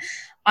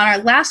 On our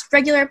last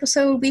regular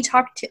episode, we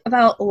talked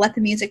about Let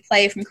the Music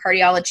Play from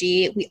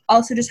Cardiology. We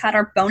also just had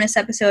our bonus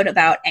episode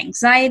about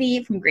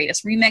Anxiety from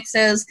Greatest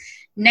Remixes.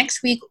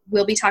 Next week,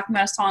 we'll be talking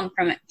about a song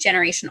from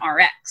Generation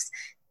RX.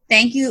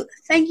 Thank you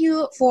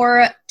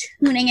for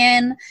tuning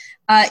in.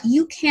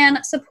 You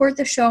can support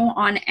the show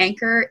on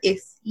Anchor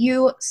if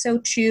you so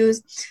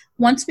choose.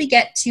 Once we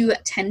get to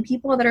 10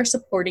 people that are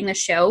supporting the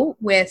show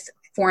with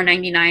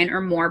 $4.99 or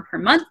more per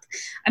month,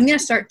 I'm going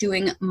to start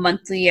doing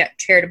monthly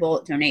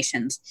charitable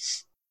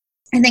donations.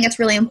 I think it's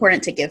really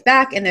important to give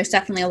back, and there's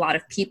definitely a lot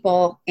of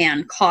people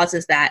and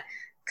causes that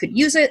could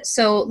use it,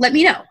 so let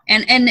me know.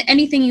 And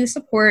anything you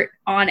support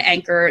on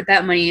Anchor,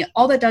 that money,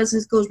 all that does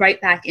is goes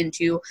right back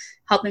into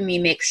helping me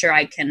make sure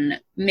I can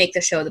make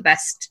the show the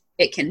best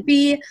it can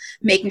be,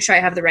 making sure I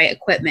have the right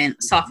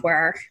equipment,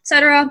 software,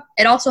 etc.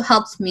 It also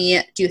helps me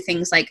do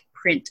things like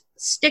print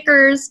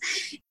stickers.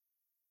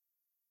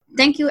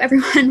 Thank you,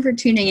 everyone, for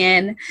tuning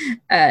in.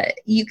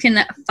 You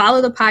can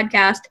follow the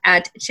podcast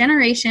at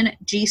Generation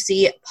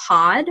GC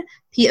Pod,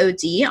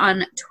 Pod,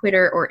 on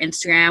Twitter or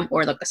Instagram,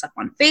 or look us up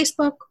on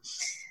Facebook.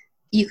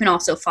 You can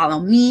also follow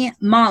me,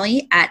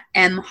 Molly, at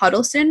M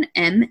Huddleston,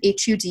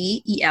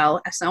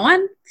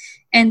 MHUDELSON.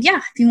 And yeah,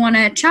 if you want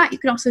to chat, you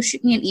can also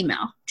shoot me an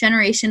email,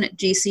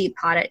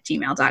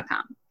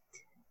 generationgcpod@gmail.com.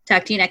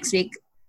 Talk to you next week.